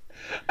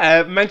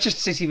 Manchester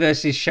City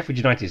versus Sheffield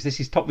United. This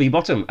is top v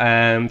bottom.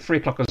 3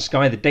 o'clock on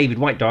Sky, the David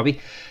White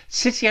derby.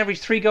 City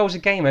averaged 3 goals a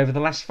game over the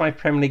last 5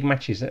 Premier League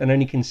matches and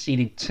only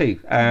conceded 2.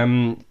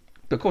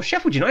 But of course,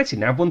 Sheffield United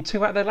now have won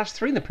 2 out of their last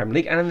 3 in the Premier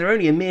League, and they're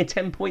only a mere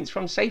 10 points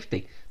from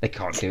safety. They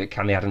can't do it,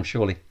 can they, Adam?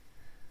 Surely.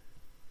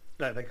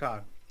 No, they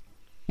can't.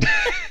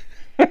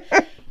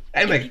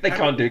 Emma, they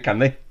can't do it, can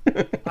they?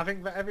 I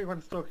think that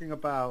everyone's talking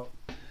about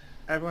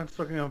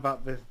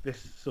this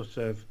sort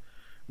of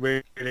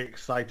really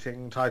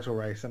exciting title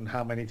race and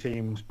how many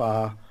teams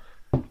bar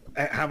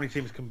how many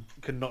teams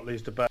can not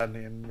lose to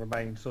Burnley and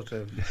remain sort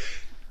of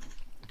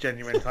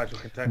genuine title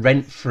contenders?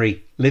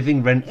 Rent-free.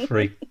 Living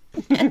rent-free.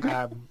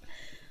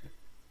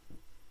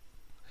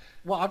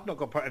 Well, I've not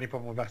got any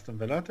problem with Aston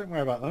Villa. Don't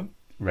worry about them.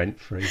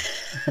 Rent-free.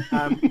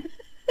 Um,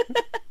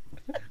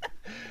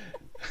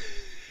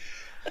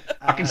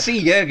 I can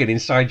see Jurgen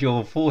inside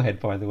your forehead,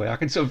 by the way. I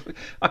can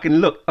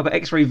look. I've got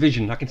X-ray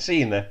vision. I can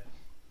see in there.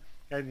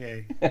 Can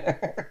you?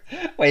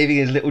 Waving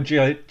his little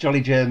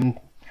jolly German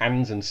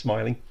hands and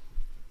smiling.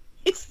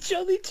 It's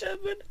jolly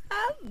German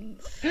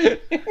hands.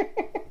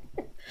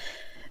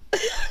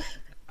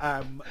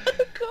 Oh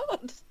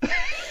God.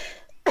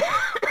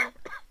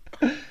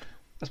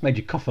 That's made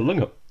you cough a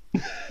lung up.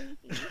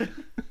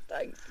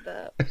 Thanks for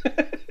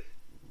that.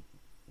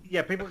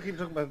 Yeah, people keep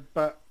talking about,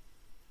 but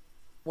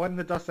when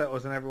the dust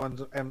settles and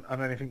everyone's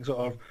on anything sort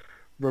of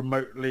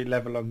remotely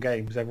level on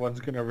games,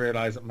 everyone's going to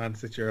realise that Man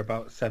City are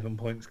about 7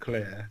 points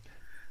clear,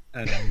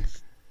 and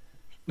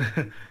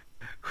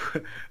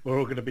we're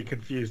all going to be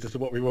confused as to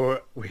what we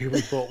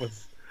thought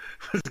was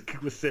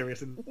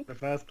serious in the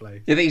first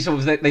place. Yeah, they've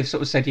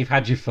sort of said you've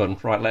had your fun,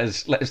 right? Let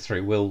us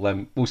through.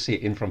 We'll see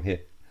it in from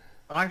here.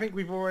 I think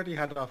we've already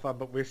had our fun,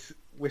 but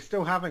we're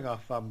still having our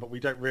fun, but we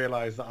don't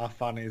realise that our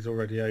fun is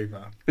already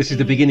over. This is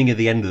the beginning of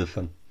the end of the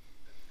fun.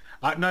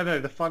 No,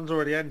 the fun's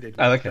already ended.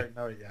 We Oh, just okay. don't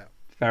know it yet.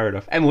 Fair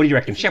enough. Emma, what do you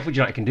reckon? Sheffield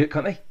United can do it,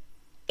 can't they?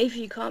 If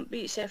you can't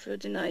beat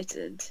Sheffield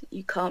United,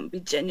 you can't be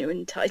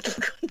genuine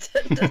title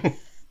contenders.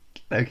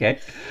 Okay.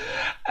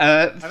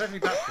 I don't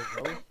think that's the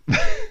rule.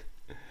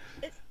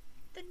 It's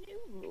the new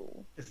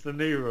rule. It's the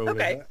new rule,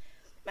 Okay. is it?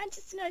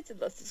 Manchester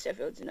United lost to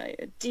Sheffield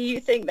United. Do you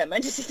think that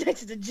Manchester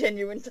United are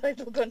genuine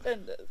title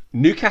contenders?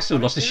 Newcastle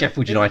lost to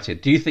Sheffield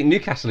United. Do you think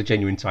Newcastle are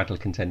genuine title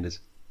contenders?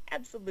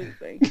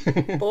 Absolutely.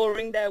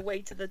 Boring their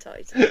way to the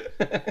title.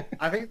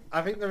 I think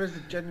there is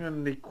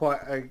genuinely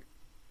quite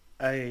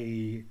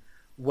a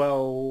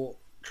well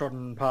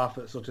trodden path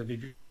that sort of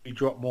if you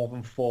drop more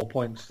than 4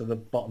 points to the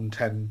bottom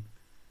 10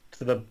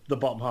 to the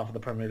bottom half of the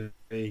Premier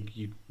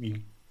League,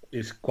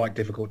 it's quite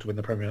difficult to win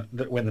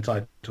the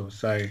title.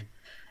 So,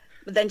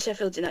 But then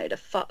Sheffield United are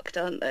fucked,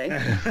 aren't they?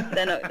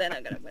 They're not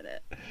going to win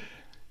it.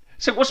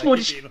 So what's more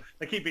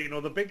they keep beating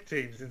all the big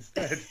teams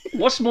instead.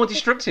 what's more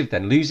destructive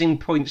then? Losing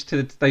points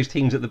to those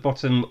teams at the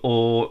bottom,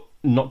 or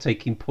not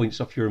taking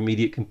points off your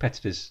immediate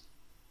competitors?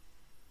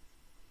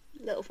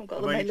 Little from I'm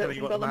column A, only little telling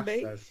you from what the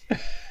column maths B.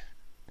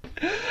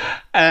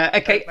 says.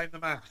 Okay. Don't blame the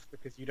maths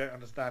because you don't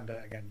understand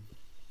it again.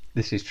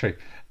 This is true.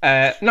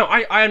 No,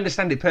 I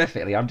understand it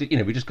perfectly.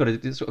 We just got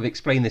to sort of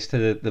explain this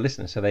to the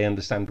listeners so they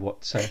understand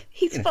what.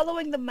 He's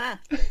following the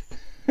math.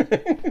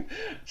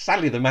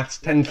 Sadly, the maths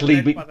tend to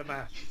lead me. By the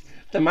maths.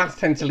 The maths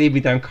tend to lead me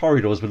down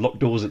corridors with locked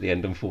doors at the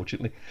end,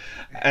 unfortunately.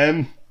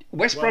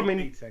 West Brom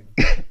in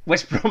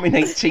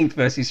 18th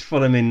versus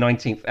Fulham in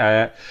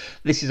 19th.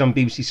 This is on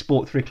BBC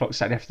Sport, 3 o'clock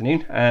Saturday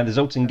afternoon. The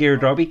Zoltan Gera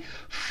derby.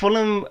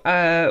 Fulham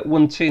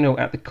won 2-0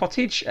 at the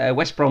Cottage.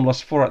 West Brom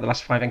lost 4 out of the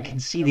last 5 and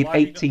conceded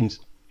 8 teams.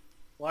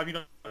 Why have you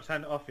not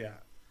turned it off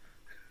yet?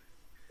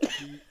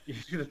 You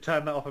should have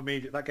turned that off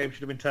immediately. That game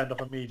should have been turned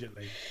off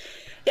immediately.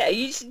 Yeah,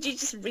 you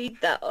just read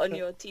that on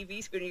your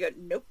TV screen and you go,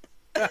 nope.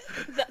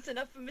 That's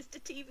enough for Mr.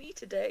 TV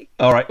today.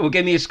 All right, well,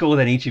 give me a score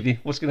then, each of you.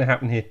 What's going to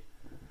happen here?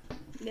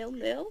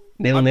 0-0.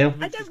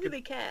 0-0. I don't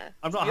really care.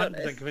 I'm not to be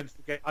 100% honest. convinced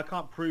the game. I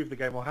can't prove the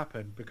game will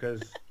happen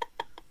because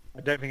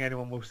I don't think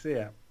anyone will see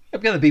it.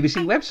 It'll be on the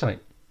BBC website.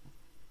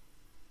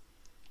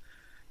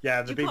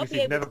 Yeah, the You can't be BBC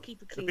able never. to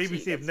keep a The clean BBC sheet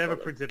have against never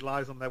Fulham. printed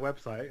lies on their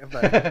website, have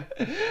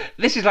they?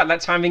 This is like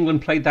that time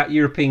England played that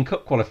European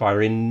Cup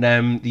qualifier in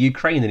the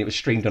Ukraine and it was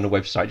streamed on a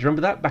website. Do you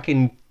remember that? Back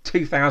in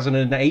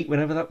 2008,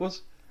 whenever that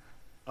was?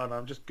 Oh no,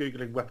 I'm just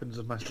googling weapons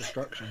of mass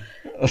destruction.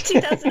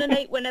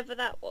 2008, whenever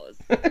that was.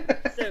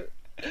 So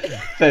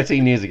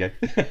 13 years ago.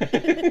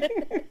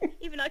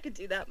 even I could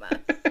do that math.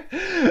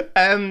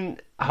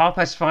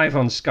 5:30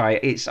 on Sky.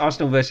 It's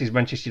Arsenal versus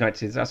Manchester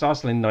United. That's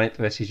Arsenal in 9th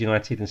versus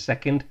United in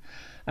 2nd.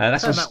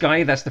 That's on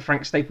Sky. That's the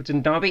Frank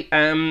Stapleton derby.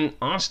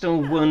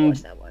 Arsenal won.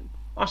 Watch that one.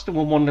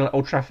 Arsenal won 1-0 at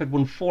Old Trafford.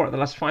 Won 4 at the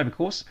last 5, of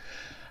course.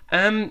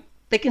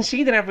 They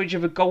concede an average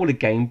of a goal a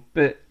game,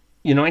 but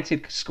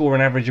United score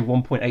an average of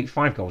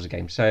 1.85 goals a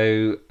game.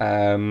 So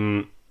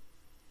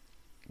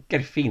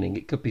get a feeling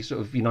it could be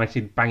sort of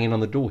United banging on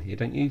the door here,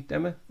 don't you,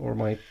 Emma? Or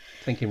am I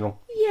thinking wrong?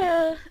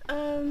 Yeah.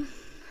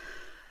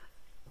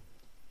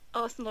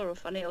 Arsenal are a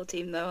funny old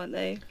team, though, aren't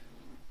they?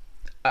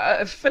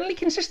 Fairly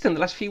consistent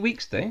the last few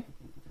weeks, though.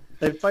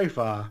 They both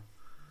are.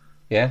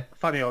 Yeah.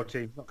 Funny old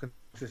team, not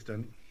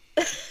consistent.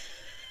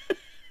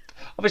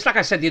 Obviously, like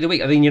I said the other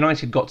week, I mean,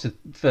 United got to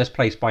first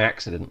place by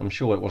accident. I'm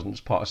sure it wasn't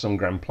as part of some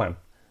grand plan.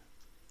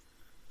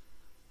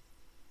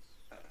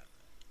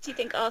 Do you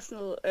think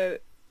Arsenal are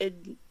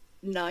in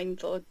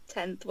 9th or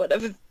 10th,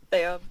 whatever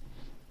they are,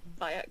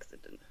 by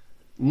accident?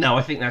 No,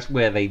 I think that's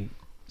where they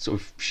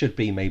sort of should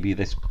be, maybe,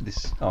 this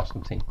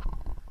Arsenal team.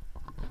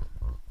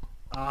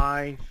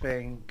 I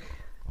think,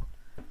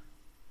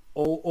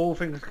 all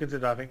things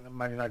considered, I think the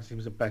Man United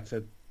teams are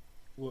better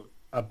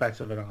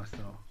than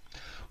Arsenal.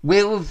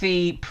 Will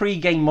the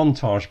pre-game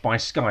montage by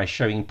Sky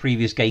showing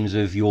previous games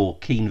of your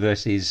Keane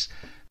versus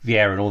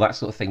Vieira and all that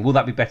sort of thing, will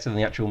that be better than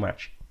the actual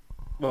match?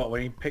 What,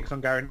 when he picks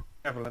on Gary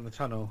Neville in the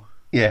tunnel?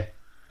 Yeah.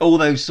 All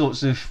those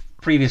sorts of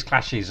previous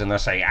clashes, and they'll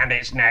say, and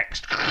it's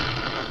next.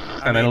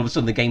 And then all of a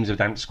sudden the game's a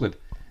damp squib.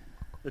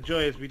 The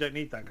joy is we don't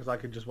need that because I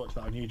can just watch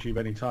that on YouTube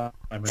anytime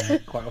and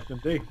quite often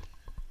do.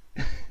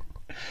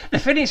 The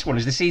funniest one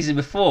is the season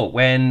before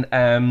when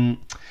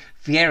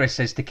Vieira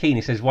says to Keane,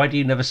 he says, why do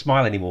you never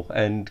smile anymore?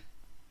 And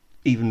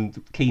even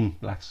Keane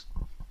laughs.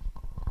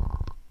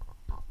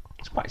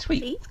 It's quite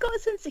sweet. He's got a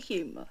sense of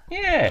humour.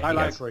 Yeah. I he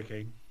like does. Roy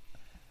Keane.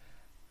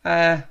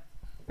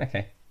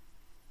 Okay.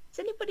 Does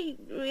anybody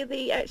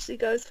really actually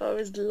go as far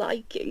as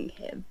liking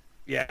him?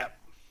 Yeah.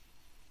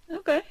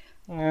 Okay.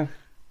 Yeah.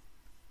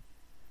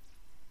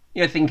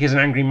 You think he's an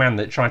angry man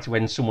that tried to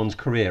end someone's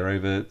career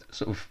over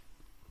sort of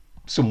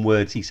some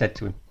words he said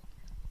to him.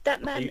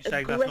 That Are man you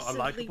saying that's not a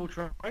aggressively... likeable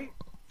trait?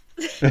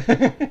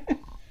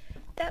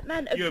 That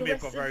man You and me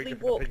have got very aggressively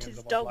different walked opinions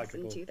his on what's dogs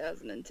in likeable.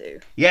 2002.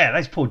 Yeah,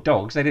 those poor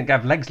dogs. They didn't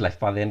have legs left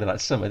by the end of that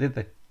summer, did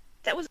they?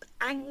 That was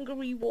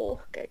angry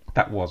walking.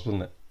 That was,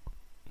 wasn't it?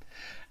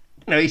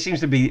 No, he seems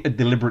to be a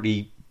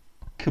deliberately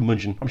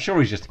curmudgeon. I'm sure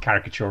he's just a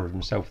caricature of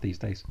himself these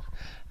days.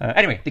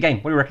 Anyway, the game.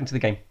 What do you reckon to the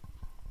game?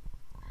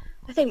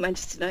 I think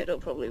Manchester United will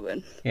probably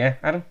win. Yeah,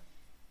 Adam?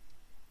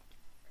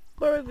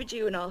 We're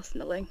overdue an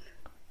Arsenaling.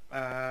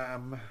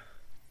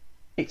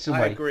 It's I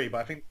away. agree,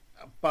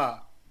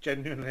 but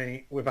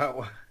genuinely,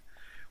 without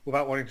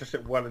wanting to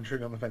sit well and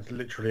truly on the fence,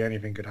 literally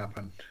anything could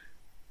happen.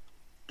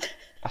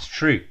 That's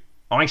true.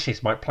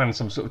 ISIS might plan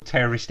some sort of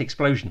terrorist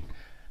explosion.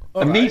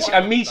 All A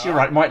right.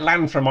 meteorite might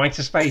land from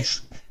outer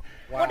space.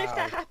 Wow. What if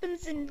that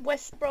happens in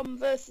West Brom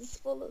versus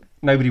Fulham?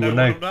 Nobody No will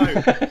one know. will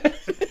know.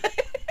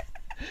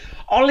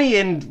 Ollie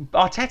and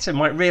Arteta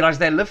might realise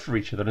their love for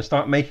each other and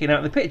start making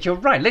out the pitch. You're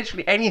right.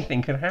 Literally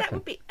anything can That happen.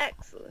 would be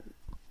excellent.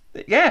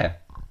 Yeah.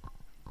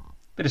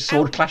 Bit of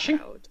sword Out clashing.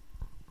 loud.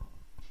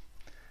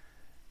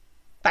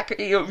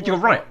 You're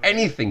right.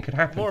 Anything could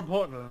happen. More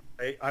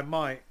importantly, I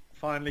might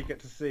finally get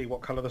to see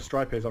what colour the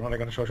stripe is on Ole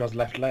Gunnar Solskjaer's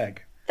left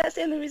leg. That's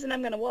the only reason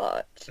I'm going to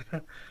watch.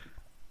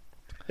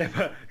 Yeah,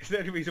 but it's the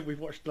only reason we've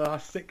watched the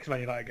last 6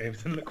 Man United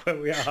games, and look where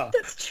we are.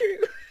 That's true.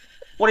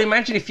 Well,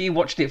 imagine if you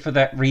watched it for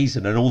that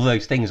reason and all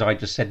those things I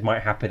just said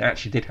might happen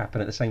actually did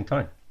happen at the same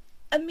time.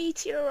 A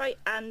meteorite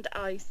and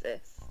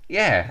ISIS.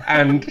 Yeah,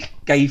 and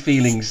gay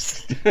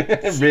feelings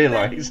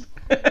realised.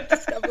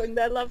 Discovering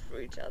their love for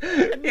each other.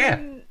 I mean, Yeah.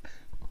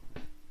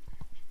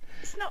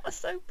 it's not a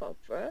soap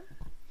opera.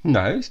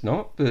 No, it's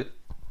not, but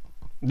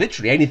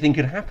literally anything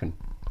could happen.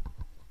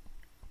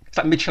 It's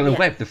like Mitchell and Yeah.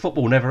 Webb, the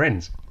football never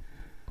ends.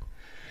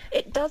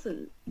 It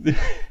doesn't.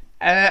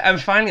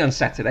 And finally on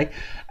Saturday,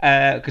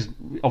 because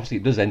obviously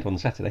it does end on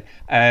Saturday,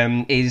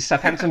 is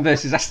Southampton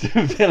versus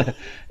Aston Villa.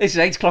 This is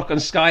 8 o'clock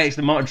on Sky. It's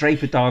the Mark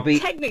Draper derby.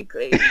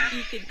 Technically,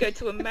 you could go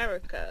to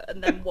America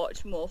and then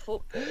watch more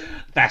football.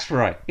 That's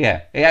right.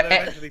 Yeah. And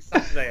then eventually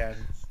Saturday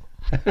ends.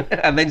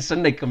 And then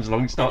Sunday comes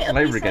along and starts all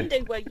It'll over be again.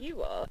 Sunday where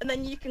you are, and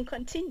then you can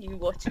continue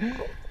watching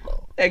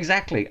football.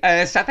 Exactly.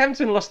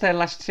 Southampton lost their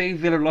last 2.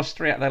 Villa lost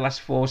 3 out of their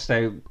last 4.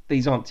 So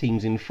these aren't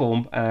teams in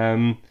form.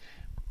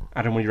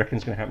 Adam, what do you reckon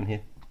is going to happen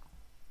here?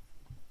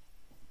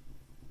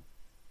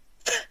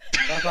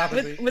 That's what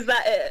happens. Was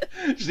that it?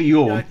 Just a The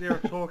yawn. idea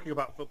of talking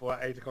about football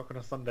at 8 o'clock on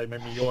a Sunday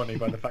made me yawny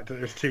by the fact that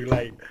it was too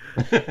late.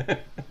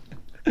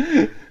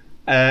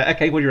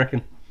 Okay, what do you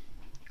reckon?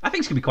 I think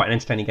it's going to be quite an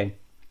entertaining game.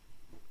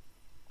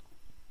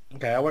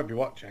 Okay, I won't be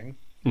watching.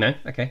 No?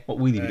 Okay. What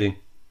will you be No. doing?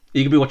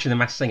 You could be watching The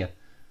Masked Singer.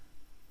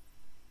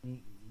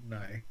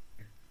 No.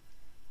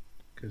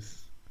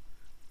 Because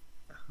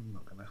I'm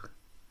not going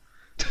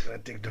to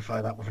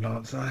dignify that with an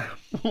answer.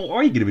 What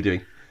are you going to be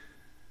doing?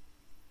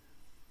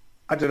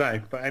 I don't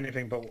know, but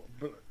anything but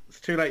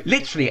it's too late.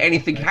 Literally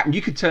anything could happen.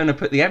 You could turn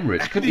up at the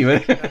Emirates, couldn't you?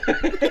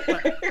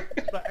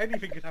 But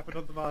anything could happen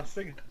on the Masked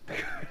Singer.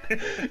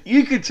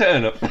 You could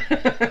turn up.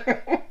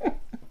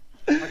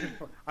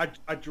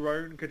 A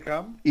drone could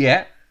come.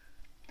 Yeah.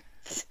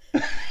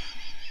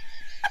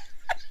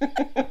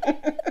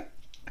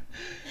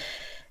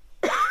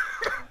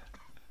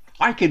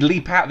 I could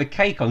leap out of the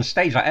cake on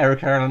stage like Eric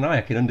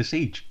Aronaiak in Under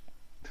Siege.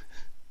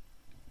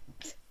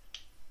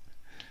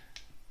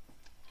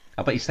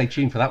 I bet you stay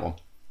tuned for that one.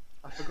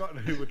 I've forgotten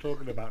who we're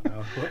talking about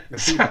now.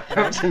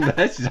 Southampton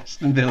versus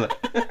Aston Villa.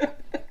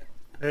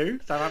 Who?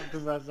 Southampton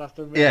versus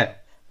Aston Villa.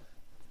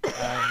 Yeah.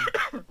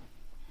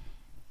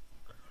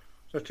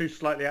 So two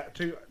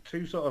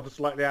sort of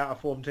slightly out of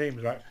form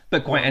teams, right?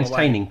 But quite On the way.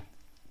 entertaining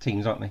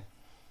teams, aren't they?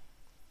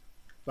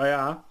 They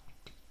are.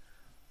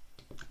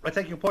 I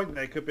take your point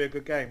that it could be a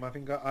good game. I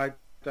think I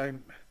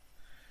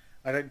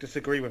don't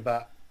disagree with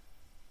that.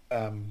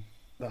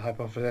 That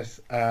hypothesis.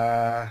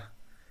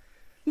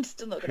 I'm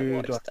still not going to Who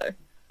watch do I- though.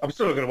 I'm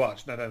still not going to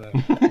watch. No.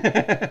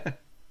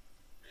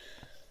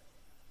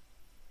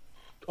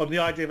 On the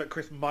idea that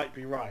Chris might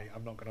be right,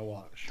 I'm not going to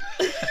watch.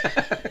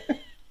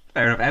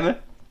 Fair enough, Emma.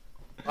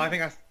 I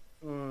think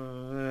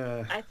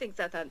I think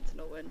Southampton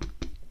will win.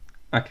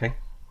 Okay.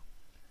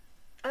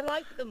 I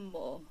like them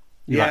more.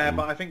 You like Yeah, them?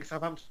 but I think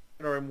Southampton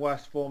are in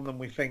worse form than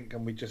we think,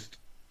 and we just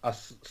are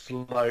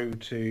slow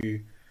to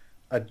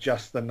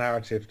adjust the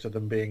narrative to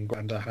them being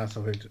under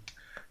Hasenhüttl.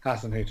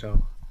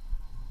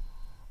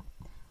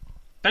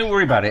 Don't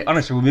worry about it.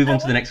 Honestly, we'll move on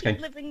to the next game.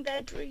 Living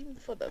their dream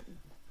for them.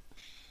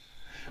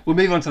 We'll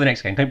move on to the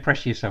next game. Don't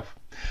pressure yourself.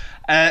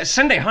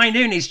 Sunday, high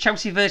noon, is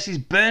Chelsea versus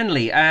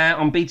Burnley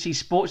on BT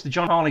Sports, the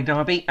John Harley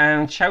derby.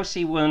 And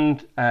Chelsea won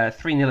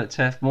 3-0 at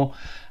Turf Moor.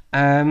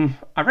 I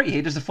wrote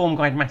here, does the form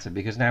guide matter?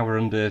 Because now we're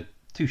under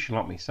Tuchel,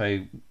 aren't we? So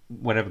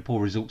whatever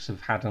poor results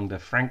have had under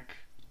Frank,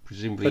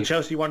 presumably... So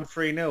Chelsea won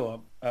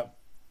 3-0 at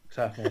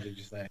Turf Moor, did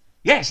you say?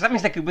 Yeah, so that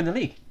means they could win the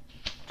league.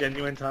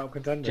 Genuine title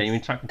contenders.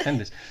 Genuine title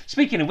contenders.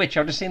 Speaking of which,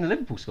 I've just seen the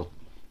Liverpool score.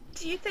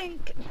 Do you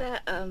think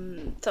that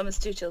Thomas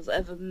Tuchel's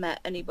ever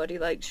met anybody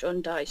like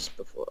Sean Dyche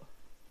before?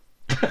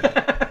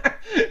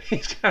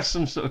 He's got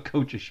some sort of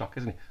culture shock,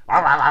 isn't he?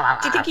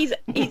 Do you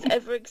think he's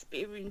ever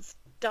experienced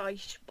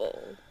Dyche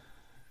ball?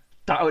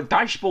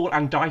 Dyche ball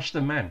and Dyche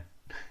the man.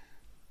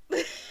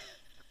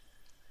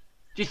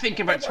 Do you think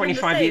in about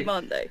 25 years,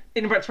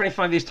 in about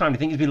 25 years' time, do you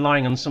think he's been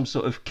lying on some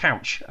sort of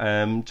couch,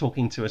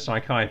 talking to a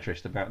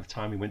psychiatrist about the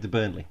time he went to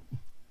Burnley?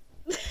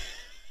 I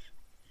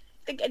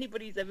think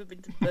anybody's ever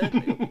been to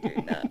Burnley will be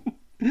doing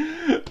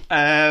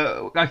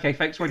that. Okay,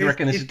 folks, what do you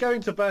reckon this is is?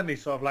 going to Burnley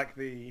sort of like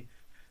the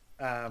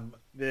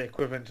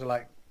equivalent to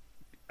like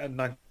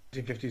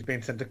 1950s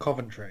being sent to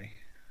Coventry?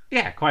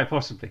 Yeah, quite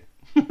possibly.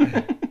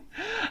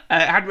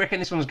 How do you reckon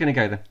this one's going to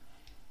go then?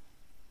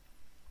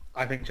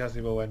 I think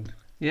Chelsea will win.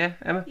 Yeah,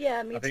 Emma?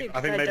 Yeah, me too. I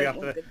think maybe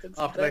after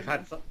they've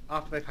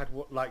had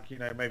like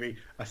maybe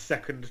a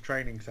second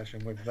training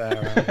session with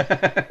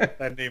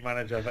their new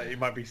manager, that he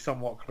might be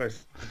somewhat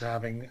close to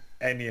having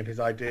any of his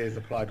ideas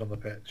applied on the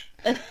pitch.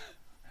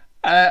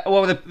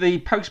 Well, the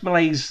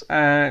post-Malaise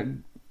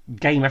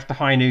game after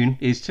high noon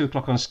is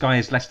 2:00 on Sky.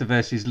 Is Leicester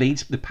versus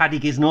Leeds, the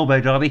Paddy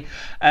Gisnorbo derby.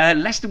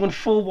 Leicester won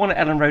 4-1 at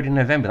Ellen Road in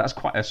November. That's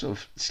quite a sort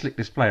of slick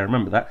display. I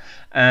remember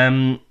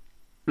that.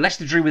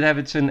 Leicester drew with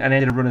Everton and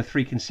ended a run of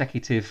 3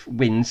 consecutive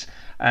wins.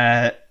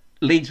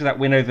 Leeds, with that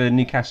win over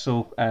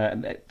Newcastle,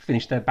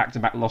 finished their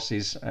back-to-back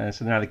losses,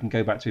 so now they can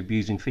go back to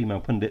abusing female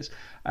pundits.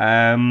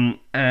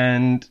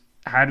 And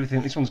how do we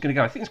think this one's going to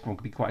go? I think this one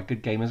could be quite a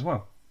good game as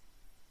well.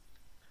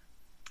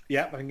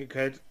 Yeah, I think it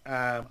could.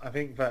 I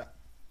think that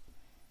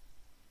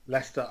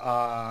Leicester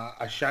are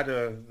a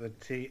shadow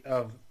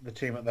of the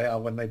team that they are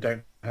when they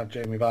don't have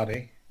Jamie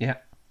Vardy. Yeah.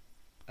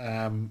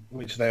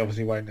 Which they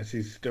obviously won't, as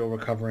he's still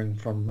recovering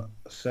from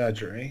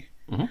surgery.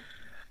 Mm-hmm.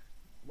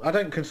 I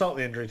don't consult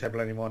the injury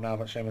table anymore now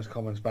that Seamus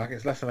Coleman's back.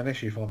 It's less of an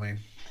issue for me.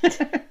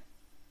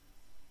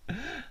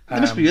 There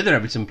must be other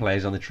Everton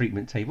players on the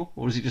treatment table,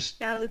 or is it just...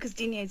 Now Lucas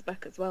Digne's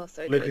back as well.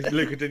 So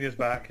Lucas Digne's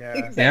back, yeah.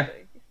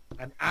 Exactly.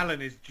 And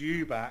Allen is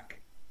due back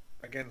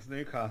against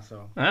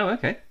Newcastle. Oh,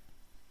 okay.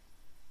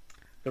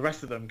 The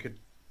rest of them could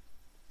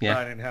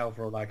burn in hell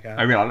for all I care.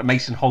 I realise like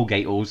Mason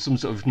Holgate or some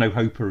sort of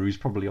no-hoper who's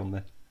probably on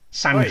there.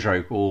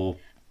 Sandro or...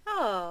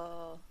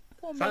 Oh,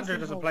 poor Sandro Mason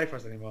doesn't Hall. play for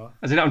us anymore.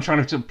 As in, I'm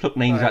trying to pluck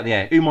names out of the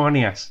air. Umar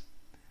Nias.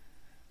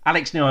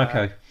 Alex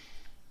Nyarko.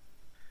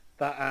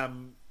 That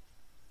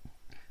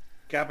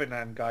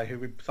Gabinan guy who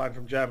we signed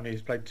from Germany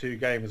who's played 2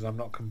 games and I'm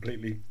not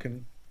completely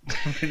convinced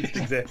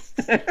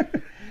exists.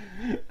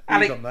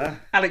 He's on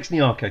there. Alex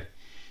Nyarko.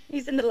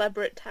 He's an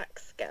elaborate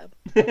tax scam.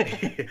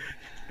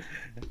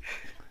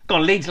 Go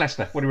on, Leeds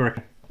Leicester. What do we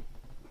reckon?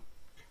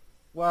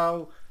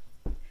 Well,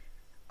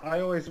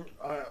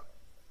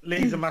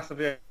 Leeds are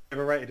massively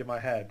overrated in my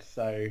head,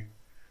 so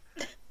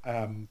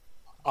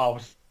I'll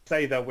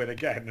say they'll win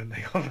again, and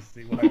they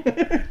honestly won't.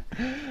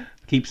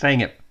 Keep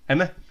saying it,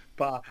 Emma.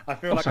 But I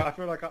feel like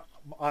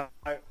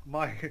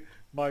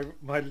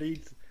my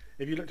Leeds.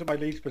 If you looked at my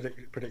Leeds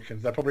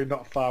predictions, they're probably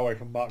not far away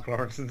from Mark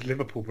Lawrence's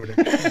Liverpool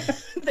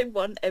predictions. They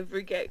won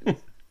every game.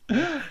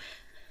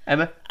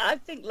 Emma. I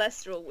think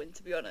Leicester will win,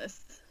 to be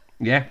honest.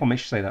 Yeah, what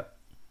makes you say that?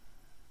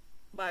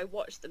 But I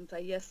watched them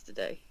play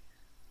yesterday.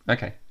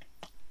 Okay.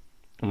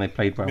 And they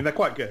played well. I mean, they're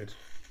quite good.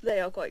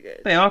 They are quite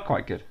good. They are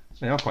quite good.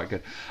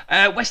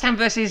 West Ham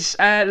versus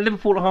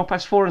Liverpool at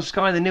 4:30 on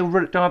Sky, the nil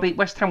run at Derby.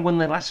 West Ham won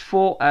their last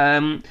 4.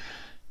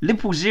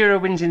 Liverpool 0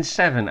 wins in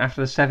 7 after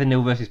the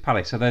 7-0 versus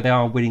Palace, although they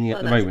are winning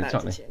at the moment,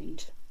 aren't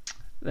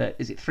they?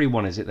 Is it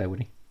 3-1, is it they're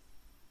winning?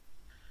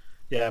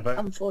 Yeah, but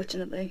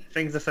unfortunately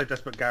things are so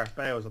desperate. Gareth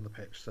Bale's on the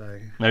pitch, so...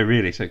 No,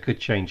 really, so it could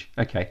change.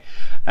 Okay.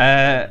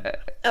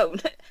 Oh,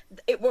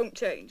 it won't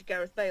change.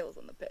 Gareth Bale's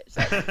on the pitch.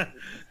 So.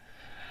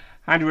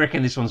 How do you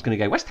reckon this one's going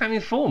to go? West Ham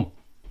in form.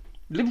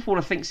 Liverpool,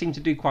 I think, seem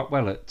to do quite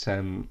well at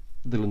the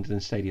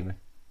London Stadium, though.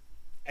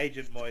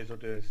 Agent Moyes will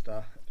do his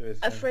stuff.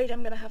 Afraid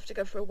I'm going to have to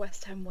go for a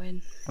West Ham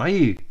win. Are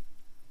you?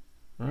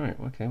 Right,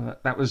 okay. Well,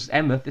 that was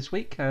Emma this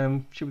week.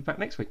 She'll be back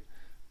next week.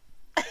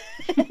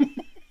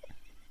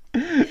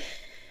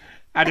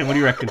 Adam, what do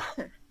you reckon?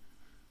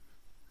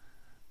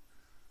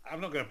 I'm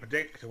not going to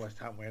predict a West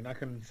Ham win. I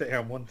can sit here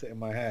and want it in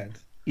my head.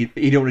 You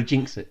don't want to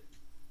jinx it?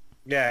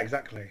 Yeah,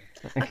 exactly.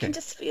 Okay. I can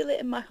just feel it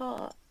in my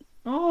heart.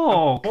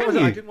 Oh, What was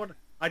it?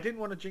 I I didn't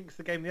want to jinx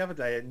the game the other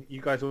day, and you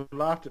guys all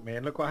laughed at me,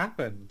 and look what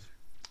happened.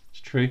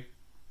 It's true.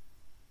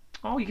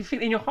 Oh, you can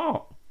feel it in your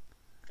heart.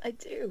 I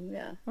do,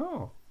 yeah.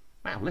 Oh,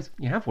 wow, listen,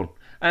 you have one.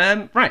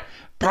 Right,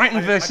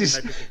 Brighton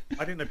versus...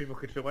 I didn't know people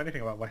could feel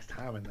anything about West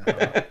Ham in their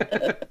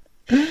heart.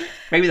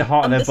 Maybe the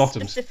heart On and their the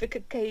bottoms. specific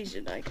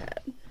occasion, I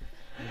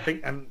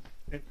can. And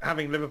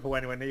having Liverpool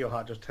anywhere near your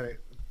heart just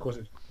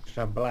causes it to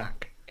turn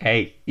black.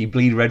 Hey, you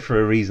bleed red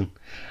for a reason.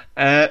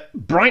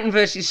 Brighton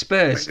versus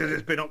Spurs. Because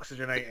it's been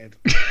oxygenated.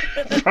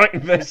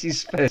 Brighton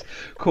versus Spurs.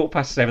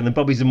 7:15, the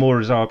Bobby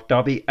Zamora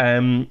derby.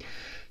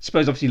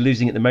 Spurs obviously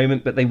losing at the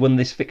moment, but they won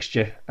this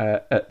fixture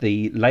at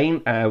the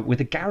Lane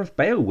with a Gareth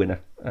Bale winner.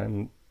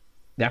 The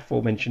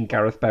aforementioned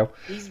Gareth Bale.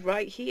 He's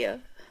right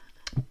here.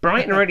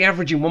 Brighton are already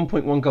averaging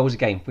 1.1 goals a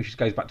game, which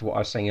goes back to what I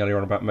was saying earlier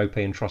on about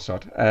Mopé and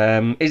Trossard.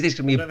 Is this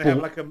going to be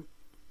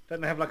Don't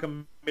they have like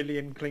a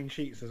million clean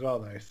sheets as well,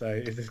 though? So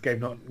is this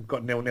game not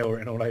got 0-0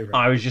 written all over it?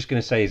 I was just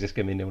going to say, is this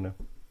going to be 0-0? Do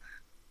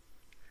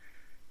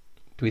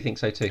we think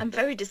so too? I'm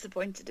very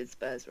disappointed in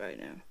Spurs right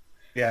now.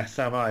 Yeah,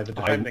 so am I. The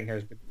defending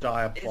has been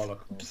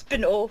diabolical. It's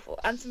been awful,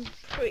 and some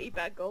pretty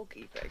bad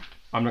goalkeeping.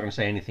 I'm not going to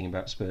say anything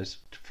about Spurs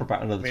for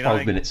about another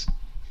 12 minutes.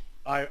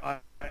 I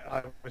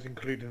was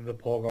including the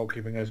poor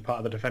goalkeeping as part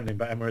of the defending,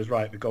 but Emma is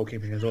right. The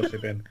goalkeeping has also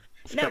been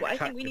No, I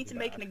think we need to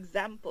make an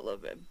example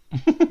of him.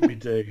 We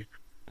do.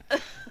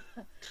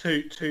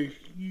 Two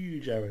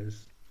huge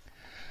errors.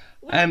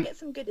 We can get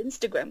some good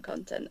Instagram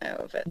content out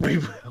of it.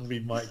 We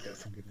might get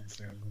some good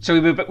Instagram. So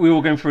we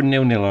all going for a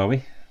 0-0, are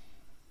we?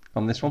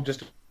 On this one?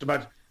 Just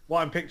imagine,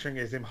 what I'm picturing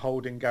is him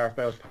holding Gareth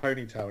Bale's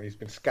ponytail and he's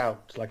been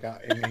scalped like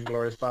out in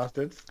Inglourious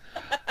Bastards.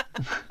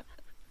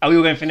 Are we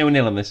all going for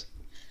 0-0 on this?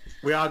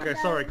 We are going.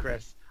 Sorry,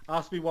 Chris.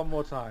 Ask me one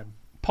more time.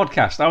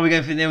 Podcast, are we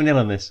going for 0-0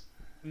 on this?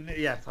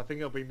 Yes, I think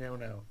it'll be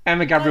 0-0.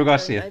 Emma Gabriel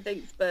Garcia. I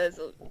think Spurs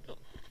will...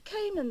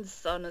 Kane and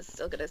Son are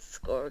still going to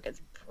score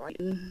against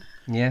Brighton.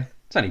 Yeah,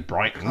 it's only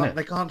Brighton, isn't it?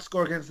 They can't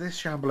score against this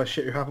shambler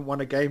shit who haven't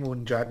won a game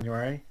in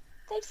January.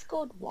 They've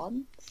scored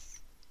once.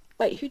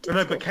 Wait, who did?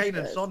 No, score but for Kane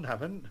and Spurs? Son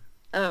haven't.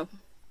 Oh,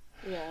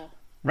 yeah.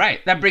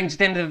 Right, that brings it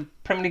to the end of the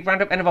Premier League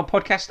roundup, end of our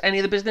podcast. Any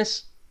other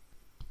business?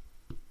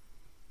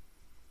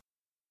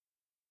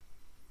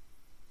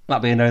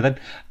 That'll be a no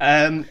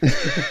then.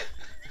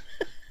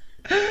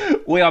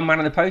 We are Man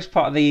of the Post,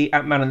 part of the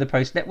Man of the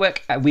Post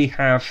network. We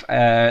have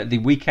the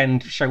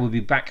weekend show will be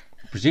back,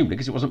 presumably,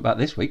 because it wasn't back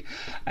this week.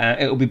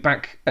 It will be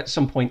back at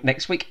some point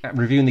next week,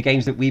 reviewing the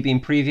games that we've been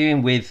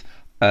previewing with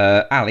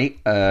Ali,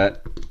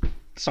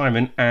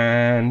 Simon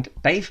and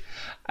Dave.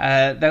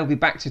 They'll be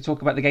back to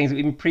talk about the games that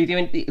we've been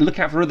previewing. Look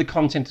out for other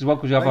content as well,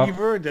 because we have You've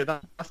ruined it.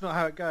 That's not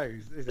how it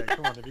goes, is it?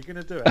 Come on, if you're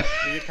going to do it,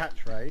 do your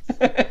catchphrase.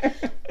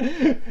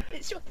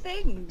 It's your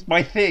thing.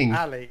 My thing.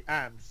 Ali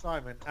and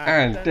Simon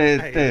And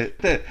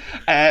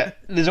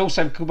there's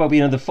also could well be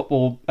another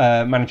Football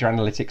Manager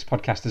Analytics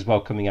podcast as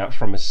well coming out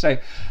from us. So,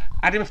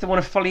 Adam, if they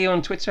want to follow you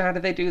on Twitter, how do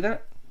they do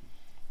that?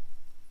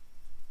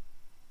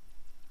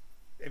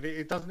 If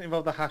it doesn't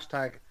involve the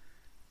hashtag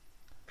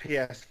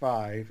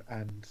PS5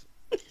 and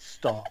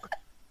stock,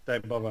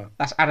 don't bother.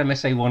 That's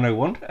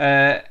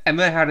AdamSA101.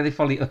 Emma, how do they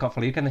follow you? They can't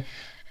follow you, can they?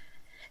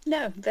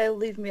 No, they'll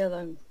leave me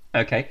alone.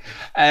 Okay.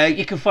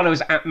 You can follow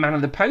us at Man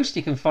of the Post.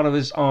 You can follow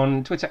us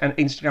on Twitter and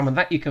Instagram and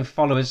that. You can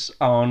follow us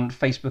on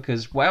Facebook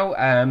as well.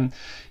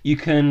 You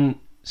can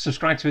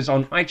subscribe to us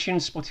on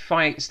iTunes,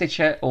 Spotify,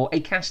 Stitcher or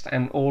Acast,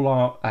 and all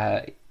our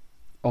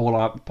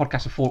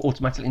podcasts will fall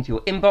automatically into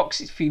your inbox.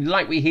 If you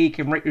like what you hear, you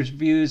can rate your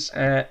reviews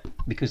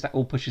because that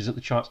all pushes up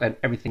the charts and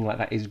everything like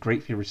that is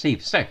gratefully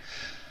received. So,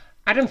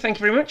 Adam, thank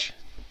you very much.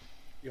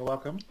 You're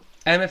welcome.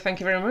 Emma, thank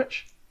you very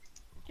much.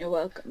 You're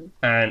welcome.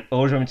 And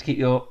always remember to keep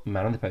your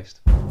Man on the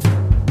Post.